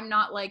that I'm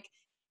not like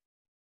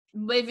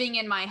living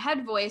in my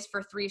head voice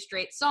for 3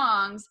 straight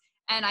songs,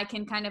 and I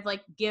can kind of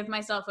like give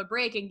myself a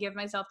break and give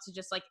myself to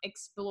just like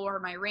explore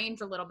my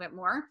range a little bit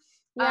more.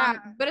 Yeah.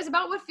 But it's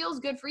about what feels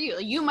good for you.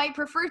 Like, you might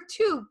prefer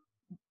to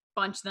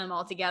bunch them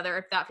all together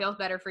if that feels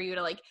better for you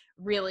to like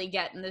really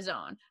get in the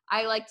zone.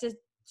 I like to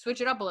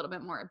switch it up a little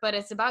bit more, but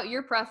it's about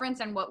your preference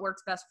and what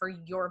works best for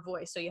your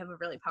voice, so you have a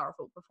really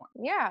powerful performance.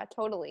 Yeah,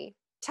 totally.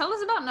 Tell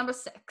us about number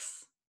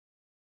 6.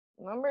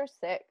 Number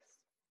 6,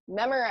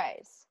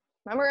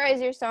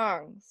 memorize your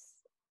songs.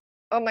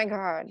 Oh my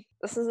god,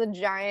 this is a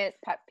giant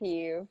pet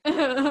peeve.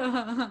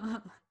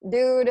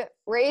 Dude,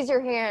 raise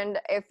your hand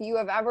if you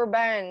have ever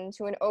been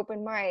to an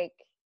open mic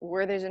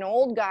where there's an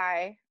old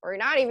guy, or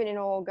not even an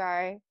old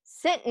guy,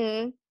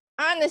 sitting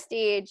on the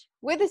stage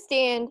with a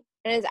stand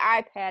and his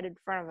iPad in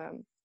front of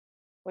him.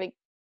 Like,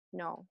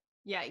 no.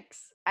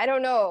 Yikes. I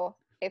don't know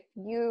if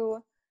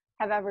you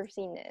have ever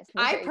seen this.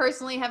 I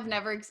personally have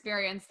never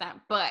experienced that,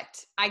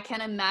 but I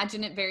can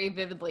imagine it very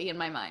vividly in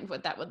my mind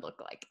what that would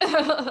look like.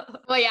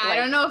 Well, yeah, I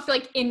don't know if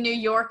like in New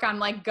York I'm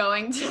like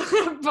going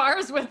to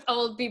bars with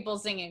old people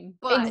singing,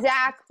 but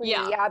exactly,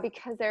 yeah,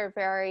 because they're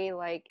very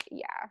like,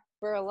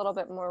 we're a little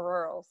bit more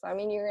rural, so I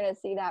mean, you're gonna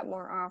see that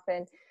more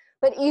often.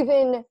 But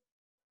even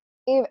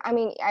I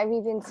mean, I've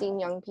even seen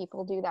young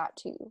people do that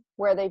too,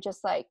 where they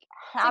just like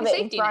have like it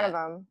in front of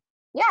them.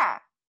 Yeah.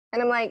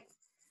 And I'm like,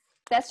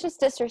 that's just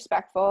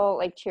disrespectful,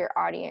 like, to your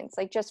audience.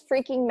 Like, just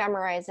freaking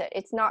memorize it.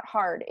 It's not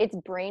hard. It's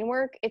brain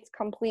work. It's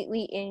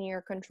completely in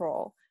your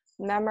control.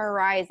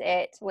 Memorize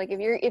it. Like,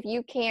 if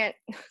you can't,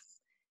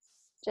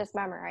 just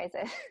memorize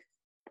it,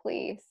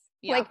 please.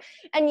 Yeah. Like,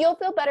 and you'll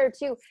feel better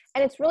too.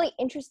 And it's really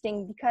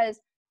interesting because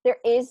there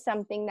is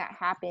something that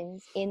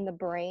happens in the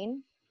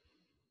brain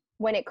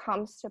when it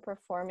comes to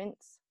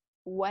performance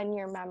when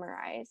you're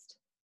memorized.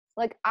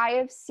 Like, I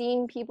have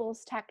seen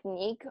people's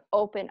technique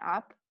open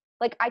up.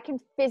 Like, I can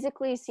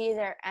physically see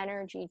their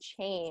energy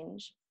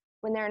change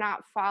when they're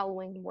not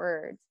following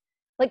words.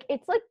 Like,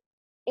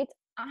 it's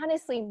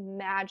honestly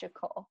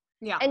magical.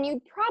 Yeah. And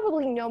you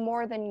probably know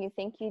more than you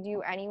think you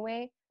do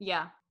anyway.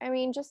 Yeah. I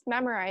mean, just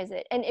memorize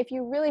it. And if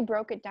you really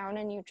broke it down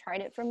and you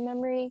tried it from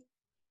memory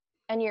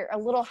and you're a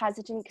little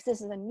hesitant because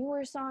this is a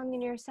newer song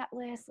in your set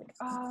list, like,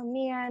 oh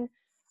man,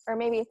 or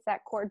maybe it's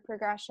that chord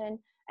progression.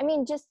 I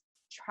mean, just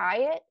try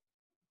it.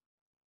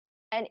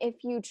 And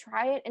if you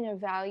try it and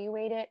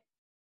evaluate it,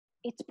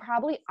 it's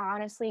probably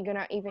honestly going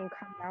to even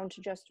come down to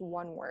just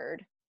one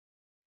word.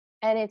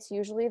 And it's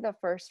usually the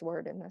first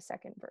word in the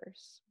second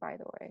verse, by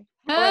the way.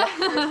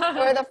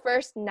 Or the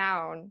first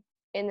noun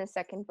in the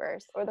second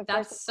verse. Or the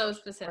That's first so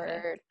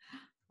specific. word.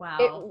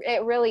 Wow.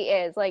 It really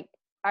is. Like,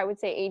 I would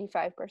say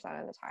 85%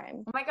 of the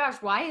time. Oh my gosh,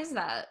 why is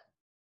that?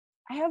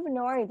 I have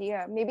no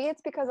idea. Maybe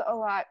it's because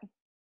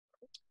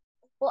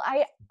well,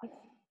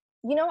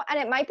 and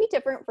it might be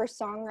different for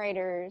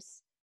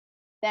songwriters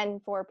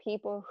than for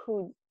people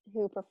who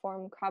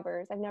perform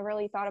covers. I've never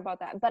really thought about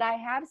that, but I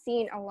have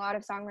seen a lot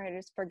of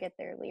songwriters forget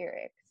their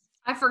lyrics.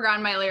 I've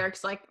forgotten my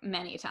lyrics like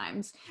many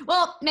times.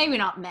 Well, maybe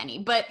not many,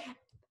 but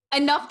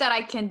enough that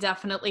I can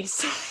definitely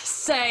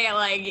say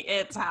like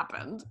it's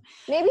happened.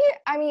 Maybe,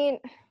 I mean,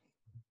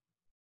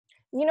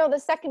 the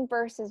second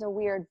verse is a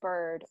weird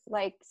bird.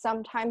 Like,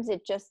 sometimes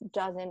it just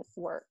doesn't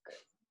work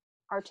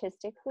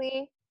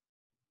artistically.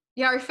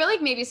 Yeah, I feel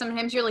like maybe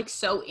sometimes you're like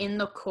so in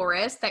the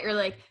chorus that you're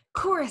like,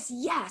 chorus,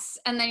 yes.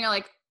 And then you're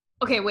like,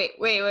 okay, wait.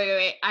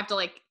 I have to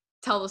like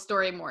tell the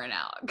story more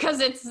now.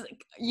 Because it's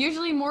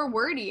usually more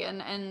wordy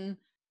and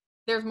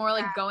there's more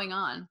like going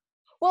on.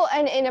 Well,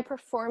 and in a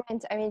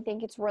performance, I mean, I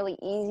think it's really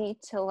easy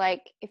to,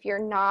 like, if you're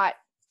not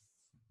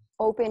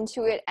open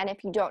to it and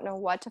if you don't know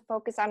what to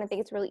focus on, I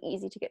think it's really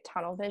easy to get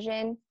tunnel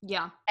vision.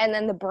 Yeah. And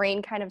then the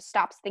brain kind of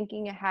stops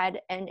thinking ahead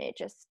and it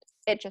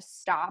just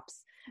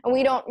stops. And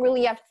we don't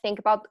really have to think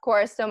about the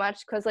chorus so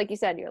much because, like you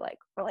said,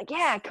 we're like,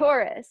 yeah,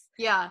 chorus.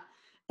 Yeah.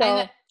 So,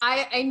 and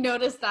I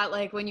noticed that,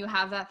 like, when you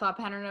have that thought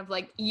pattern of,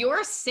 like,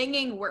 you're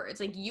singing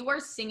words. Like, you are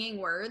singing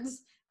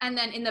words. And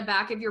then in the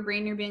back of your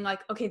brain, you're being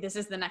like, okay, this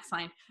is the next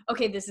line.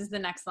 Okay, this is the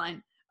next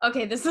line.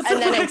 Okay, this is the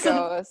and then next it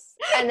goes.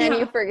 And then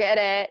you forget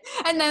it.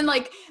 And then,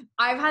 like,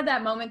 I've had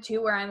that moment,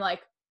 too, where I'm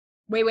like,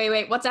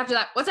 wait. What's after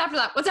that? What's after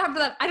that? What's after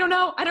that? I don't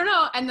know.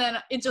 And then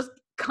it just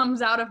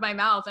comes out of my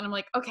mouth and I'm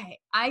like, okay,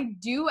 I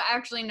do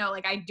actually know,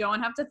 like, I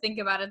don't have to think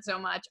about it so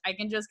much. I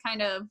can just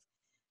kind of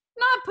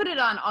not put it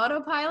on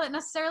autopilot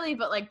necessarily,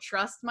 but like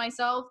trust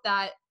myself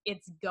that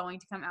it's going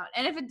to come out.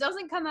 And if it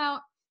doesn't come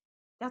out,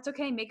 that's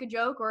okay. Make a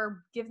joke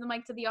or give the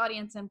mic to the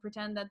audience and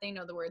pretend that they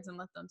know the words and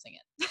let them sing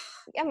it.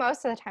 Yeah,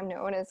 most of the time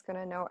no one is going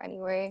to know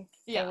anyway.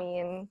 Yeah. I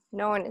mean,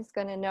 no one is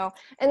going to know.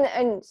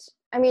 And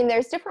I mean,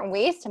 there's different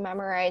ways to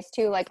memorize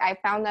too. Like, I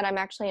found that I'm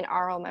actually an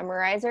oral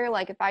memorizer.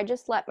 Like, if I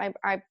just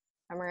I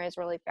memorize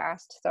really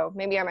fast. So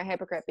maybe I'm a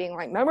hypocrite being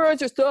like, memorize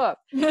your stuff.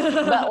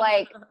 But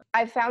like,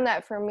 I found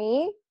that for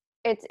me,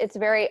 it's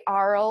very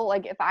oral.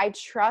 Like, if I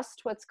trust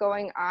what's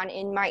going on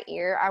in my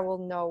ear, I will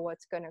know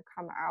what's going to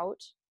come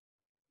out.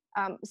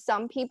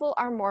 Some people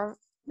are more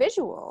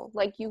visual.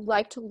 Like, you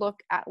like to look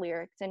at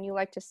lyrics and you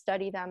like to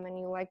study them and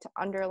you like to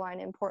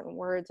underline important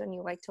words and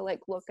you like to,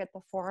 like, look at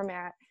the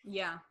format.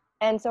 Yeah.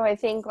 And so I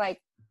think,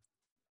 like,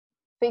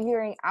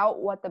 figuring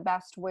out what the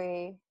best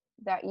way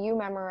that you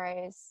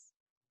memorize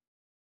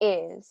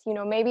is,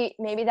 maybe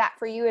that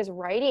for you is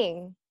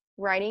writing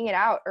it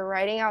out, or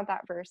writing out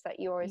that verse that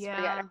you always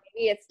forget.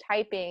 Maybe it's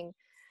typing.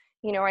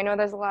 I know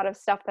there's a lot of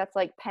stuff that's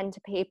like pen to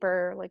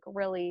paper, like,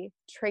 really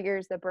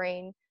triggers the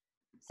brain.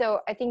 So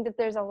I think that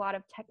there's a lot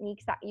of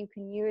techniques that you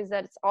can use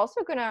that it's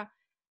also going to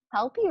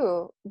help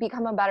you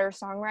become a better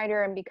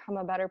songwriter and become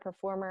a better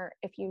performer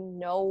if you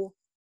know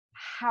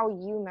how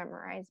you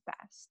memorize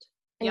best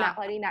and not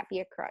letting that be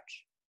a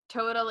crutch.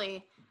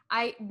 Totally.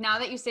 Now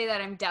that you say that,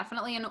 I'm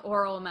definitely an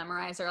oral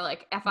memorizer.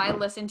 Like, if I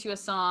listen to a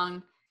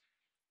song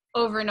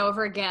over and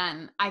over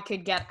again, I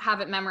could have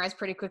it memorized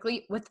pretty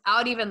quickly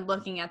without even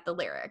looking at the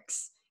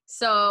lyrics.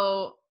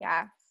 So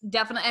yeah,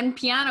 definitely. And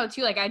piano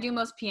too. Like, I do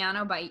most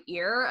piano by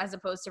ear as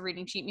opposed to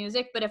reading sheet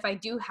music. But if I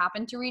do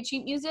happen to read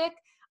sheet music,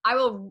 I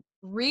will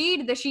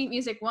read the sheet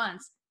music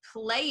once,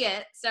 play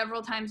it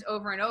several times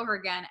over and over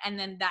again, and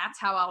then that's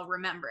how I'll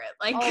remember it.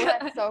 Like, oh,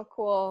 that's so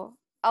cool.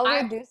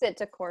 I'll reduce it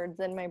to chords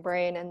in my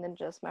brain and then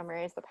just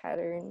memorize the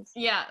patterns.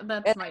 Yeah,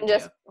 that's and smart then too.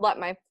 just let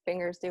my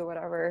fingers do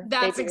whatever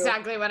That's they do.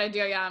 exactly what I do.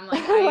 Yeah, I'm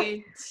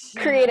like,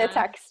 create a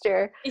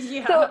texture.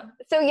 Yeah.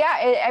 So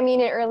yeah, I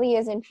mean, it really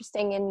is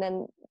interesting. And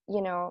then,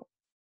 you know,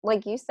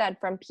 like you said,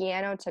 from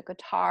piano to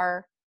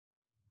guitar,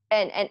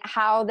 and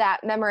how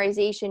that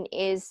memorization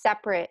is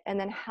separate and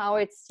then how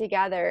it's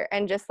together,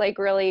 and just like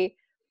really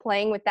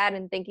playing with that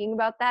and thinking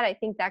about that, I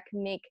think that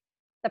can make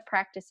the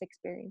practice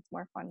experience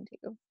more fun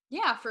too.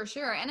 Yeah, for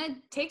sure. And it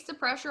takes the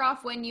pressure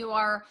off when you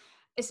are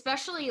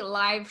especially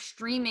live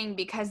streaming,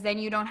 because then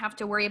you don't have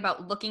to worry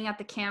about looking at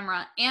the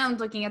camera and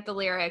looking at the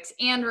lyrics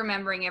and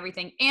remembering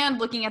everything and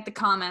looking at the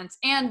comments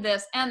and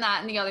this and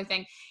that and the other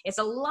thing. It's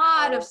a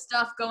lot of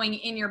stuff going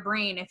in your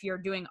brain if you're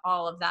doing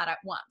all of that at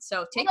once.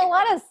 So take a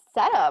lot of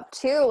setup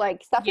too,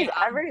 like stuff is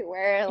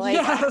everywhere. Like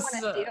I don't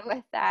want to deal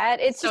with that.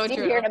 It's so just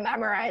easier to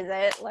memorize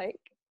it. Like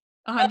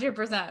 100%.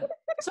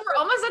 So we're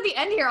almost at the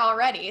end here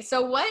already.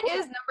 So what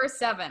is number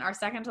 7, our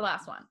second to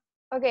last one?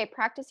 Okay,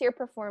 practice your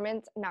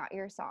performance, not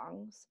your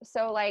songs.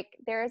 So like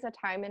there is a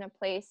time and a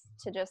place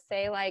to just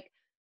say like,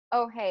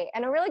 oh, hey,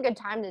 and a really good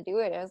time to do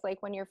it is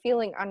like when you're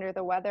feeling under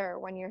the weather,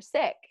 when you're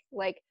sick,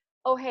 like,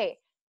 oh, hey,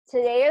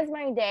 today is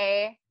my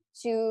day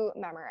to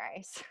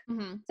memorize,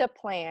 to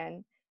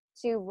plan,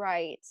 to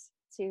write,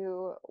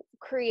 to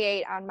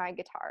create on my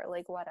guitar,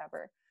 like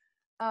whatever.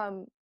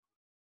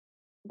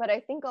 But I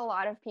think a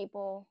lot of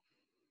people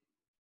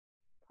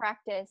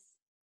practice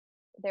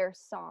their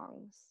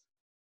songs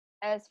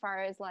as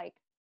far as like,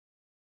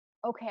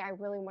 okay, I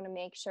really want to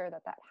make sure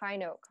that that high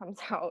note comes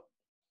out.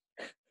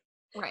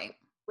 Right.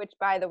 Which,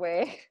 by the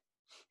way,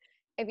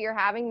 if you're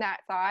having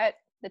that thought,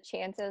 the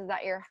chances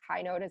that your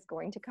high note is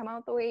going to come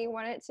out the way you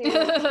want it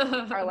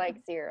to are like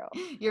 0.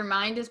 Your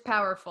mind is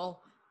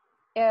powerful.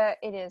 It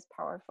is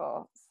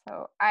powerful.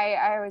 So I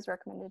always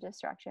recommend a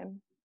distraction.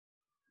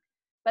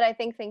 But I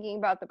think thinking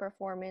about the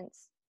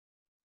performance,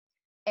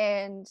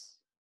 and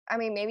I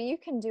mean, maybe you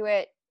can do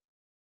it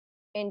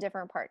in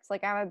different parts.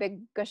 Like I'm a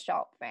big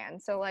Gestalt fan,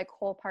 so like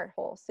whole part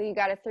whole. So you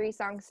got a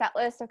 3-song set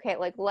list. Okay,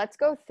 like let's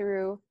go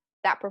through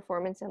that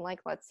performance and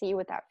like let's see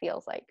what that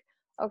feels like.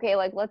 Okay,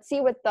 like let's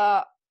see what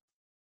the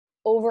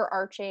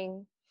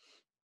overarching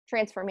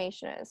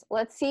transformation is.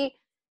 Let's see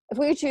if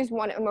we could choose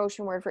one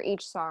emotion word for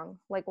each song,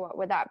 like what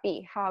would that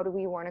be? How do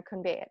we want to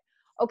convey it?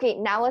 Okay,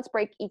 now let's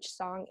break each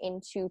song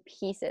into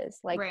pieces.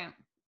 Like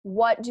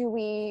what do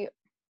we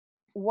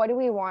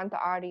want the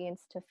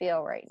audience to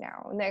feel right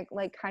now? And that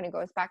like kind of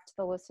goes back to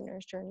the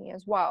listener's journey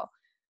as well.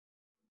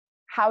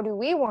 How do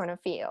we want to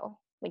feel?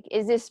 Like,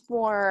 is this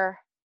more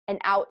an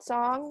out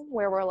song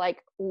where we're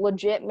like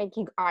legit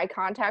making eye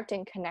contact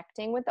and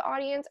connecting with the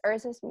audience? Or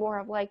is this more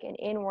of like an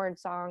inward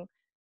song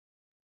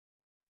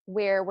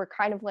where we're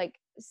kind of like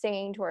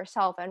singing to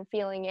ourselves and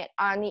feeling it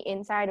on the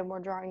inside, and we're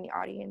drawing the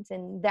audience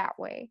in that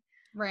way?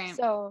 Right.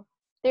 So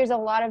there's a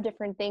lot of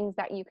different things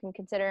that you can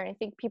consider. And I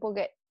think people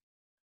get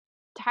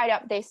tied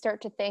up. They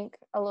start to think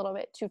a little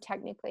bit too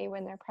technically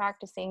when they're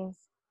practicing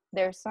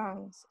their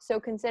songs. So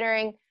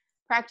considering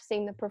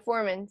practicing the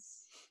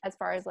performance as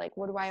far as like,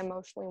 what do I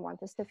emotionally want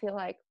this to feel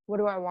like? What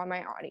do I want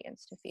my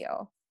audience to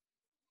feel?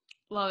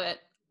 Love it.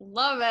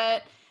 Love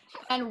it.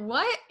 And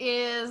what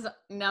is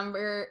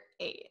number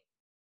 8?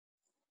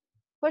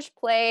 Push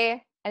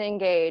play and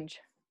engage.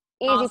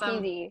 Easy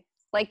peasy.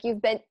 Like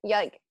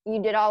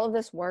you did all of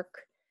this work.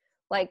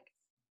 Like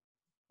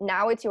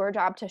now it's your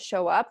job to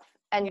show up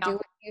and do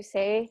what you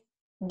say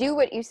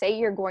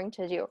you're going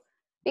to do.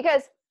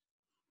 Because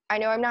I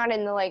know I'm not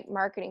in the like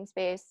marketing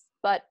space,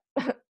 but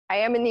I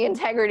am in the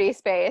integrity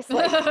space.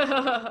 Like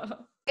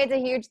it's a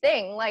huge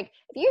thing. Like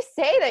if you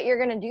say that you're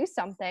going to do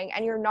something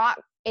and you're not,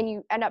 and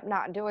you end up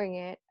not doing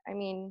it, I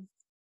mean,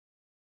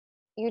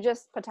 you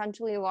just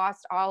potentially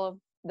lost all of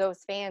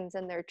those fans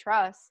and their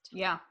trust.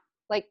 Yeah.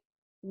 Like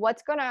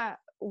what's going to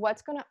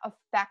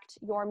affect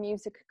your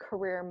music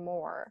career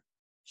more?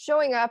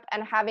 Showing up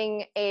and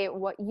having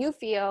what you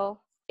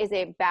feel is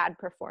a bad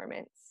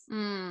performance.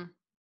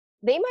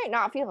 They might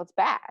not feel it's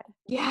bad.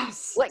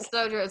 Yes. Like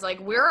so true. It's like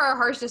we're our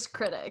harshest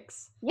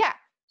critics. Yeah.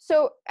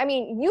 So I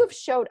mean, you've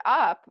showed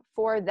up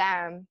for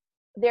them.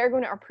 They're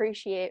going to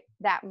appreciate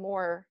that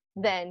more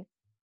than,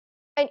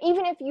 and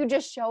even if you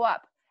just show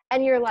up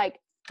and you're like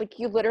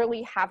you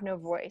literally have no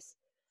voice,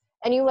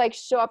 and you like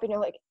show up and you're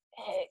like,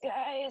 hey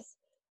guys,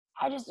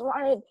 I just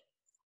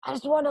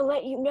want to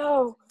let you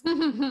know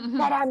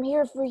that I'm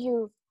here for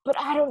you, but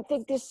I don't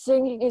think this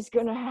singing is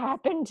going to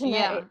happen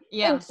tonight.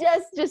 Yeah.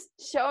 And just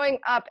showing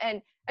up.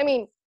 And I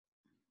mean,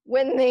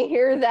 when they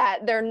hear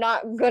that, they're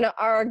not going to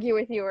argue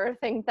with you or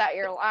think that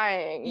you're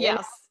lying.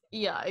 Yes.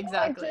 Yeah,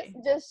 exactly.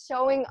 Like just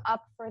showing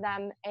up for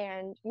them,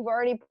 and you've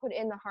already put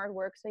in the hard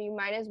work, so you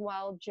might as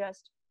well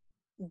just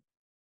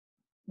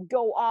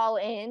go all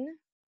in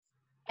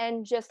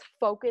and just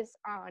focus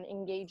on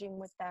engaging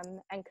with them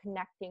and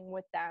connecting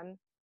with them.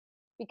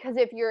 Because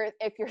if you're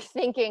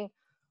thinking,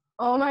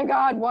 oh my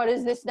God, what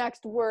is this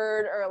next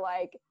word? Or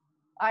like,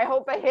 I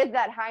hope I hit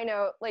that high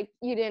note. Like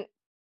you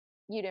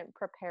didn't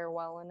prepare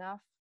well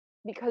enough.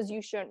 because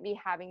you shouldn't be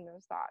having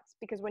those thoughts.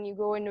 Because when you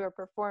go into a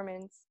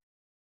performance,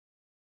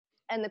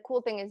 and the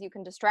cool thing is you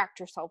can distract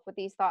yourself with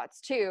these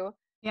thoughts too,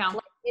 Yeah.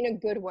 like in a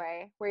good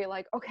way, where you're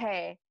like,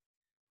 okay,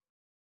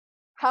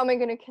 how am I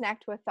going to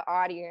connect with the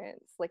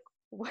audience? Like,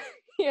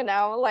 you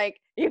know, like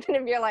even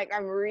if you're like,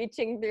 I'm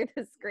reaching through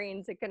the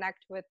screen to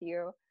connect with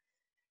you.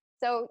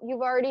 So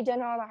you've already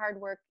done all the hard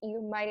work.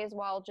 You might as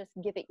well just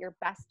give it your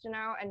best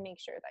now and make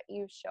sure that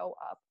you show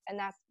up. And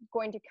that's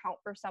going to count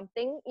for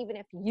something, even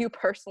if you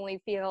personally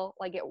feel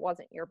like it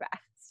wasn't your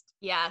best.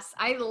 Yes,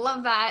 I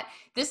love that.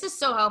 This is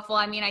so helpful.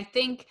 I mean, I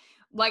think,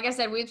 like I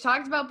said, we've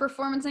talked about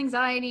performance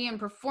anxiety and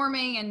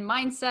performing and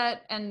mindset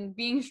and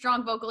being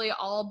strong vocally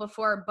all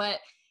before, but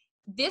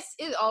this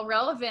is all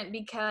relevant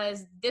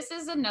because this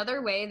is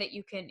another way that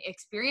you can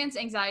experience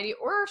anxiety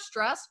or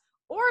stress,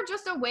 or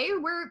just a way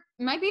where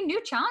it might be a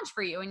new challenge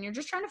for you and you're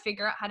just trying to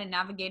figure out how to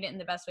navigate it in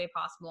the best way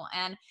possible.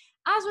 And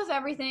as with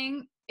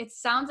everything, it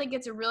sounds like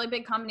it's a really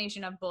big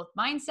combination of both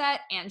mindset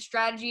and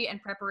strategy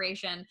and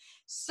preparation.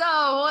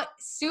 So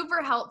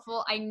super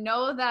helpful. I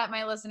know that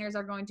my listeners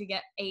are going to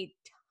get a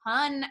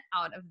ton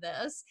out of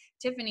this.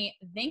 Tiffany,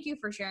 thank you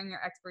for sharing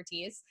your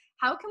expertise.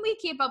 How can we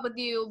keep up with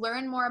you,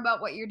 learn more about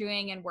what you're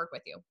doing, and work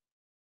with you?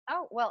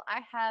 Oh, well,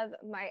 I have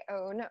my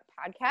own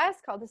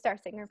podcast called the Star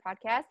Singer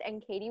Podcast,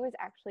 and Katie was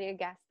actually a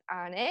guest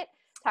on it,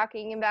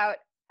 talking about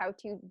how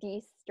to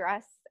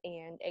de-stress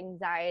and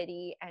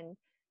anxiety and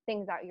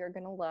things that you're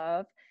going to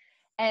love.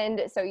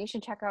 And so you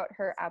should check out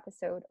her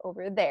episode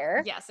over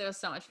there. Yes, it was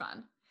so much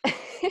fun.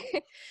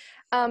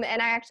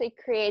 And I actually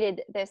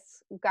created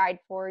this guide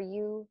for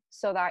you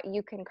so that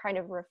you can kind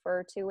of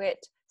refer to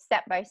it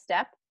step by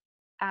step.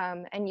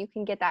 And you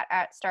can get that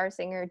at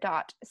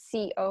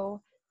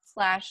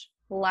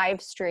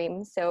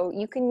starsinger.co/livestream. So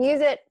you can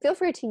use it, feel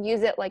free to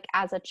use it like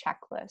as a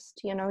checklist.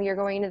 You know, you're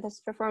going to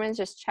this performance,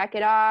 just check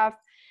it off.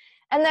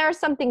 And there's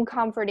something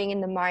comforting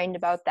in the mind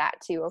about that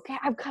too. Okay,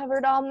 I've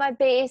covered all my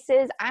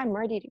bases. I'm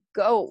ready to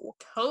go.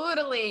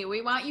 Totally.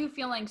 We want you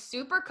feeling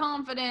super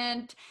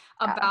confident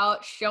Yeah.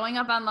 about showing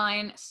up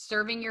online,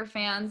 serving your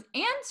fans,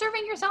 and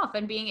serving yourself,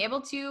 and being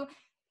able to,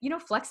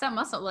 flex that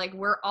muscle. Like,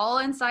 we're all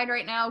inside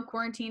right now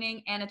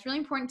quarantining, and it's really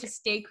important to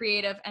stay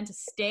creative and to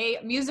stay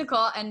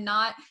musical and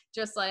not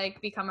just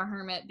like become a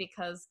hermit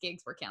because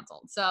gigs were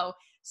canceled. So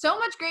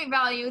much great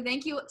value.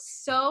 Thank you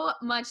so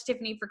much,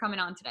 Tiffany, for coming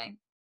on today.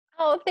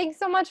 Oh, thanks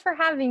so much for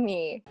having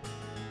me.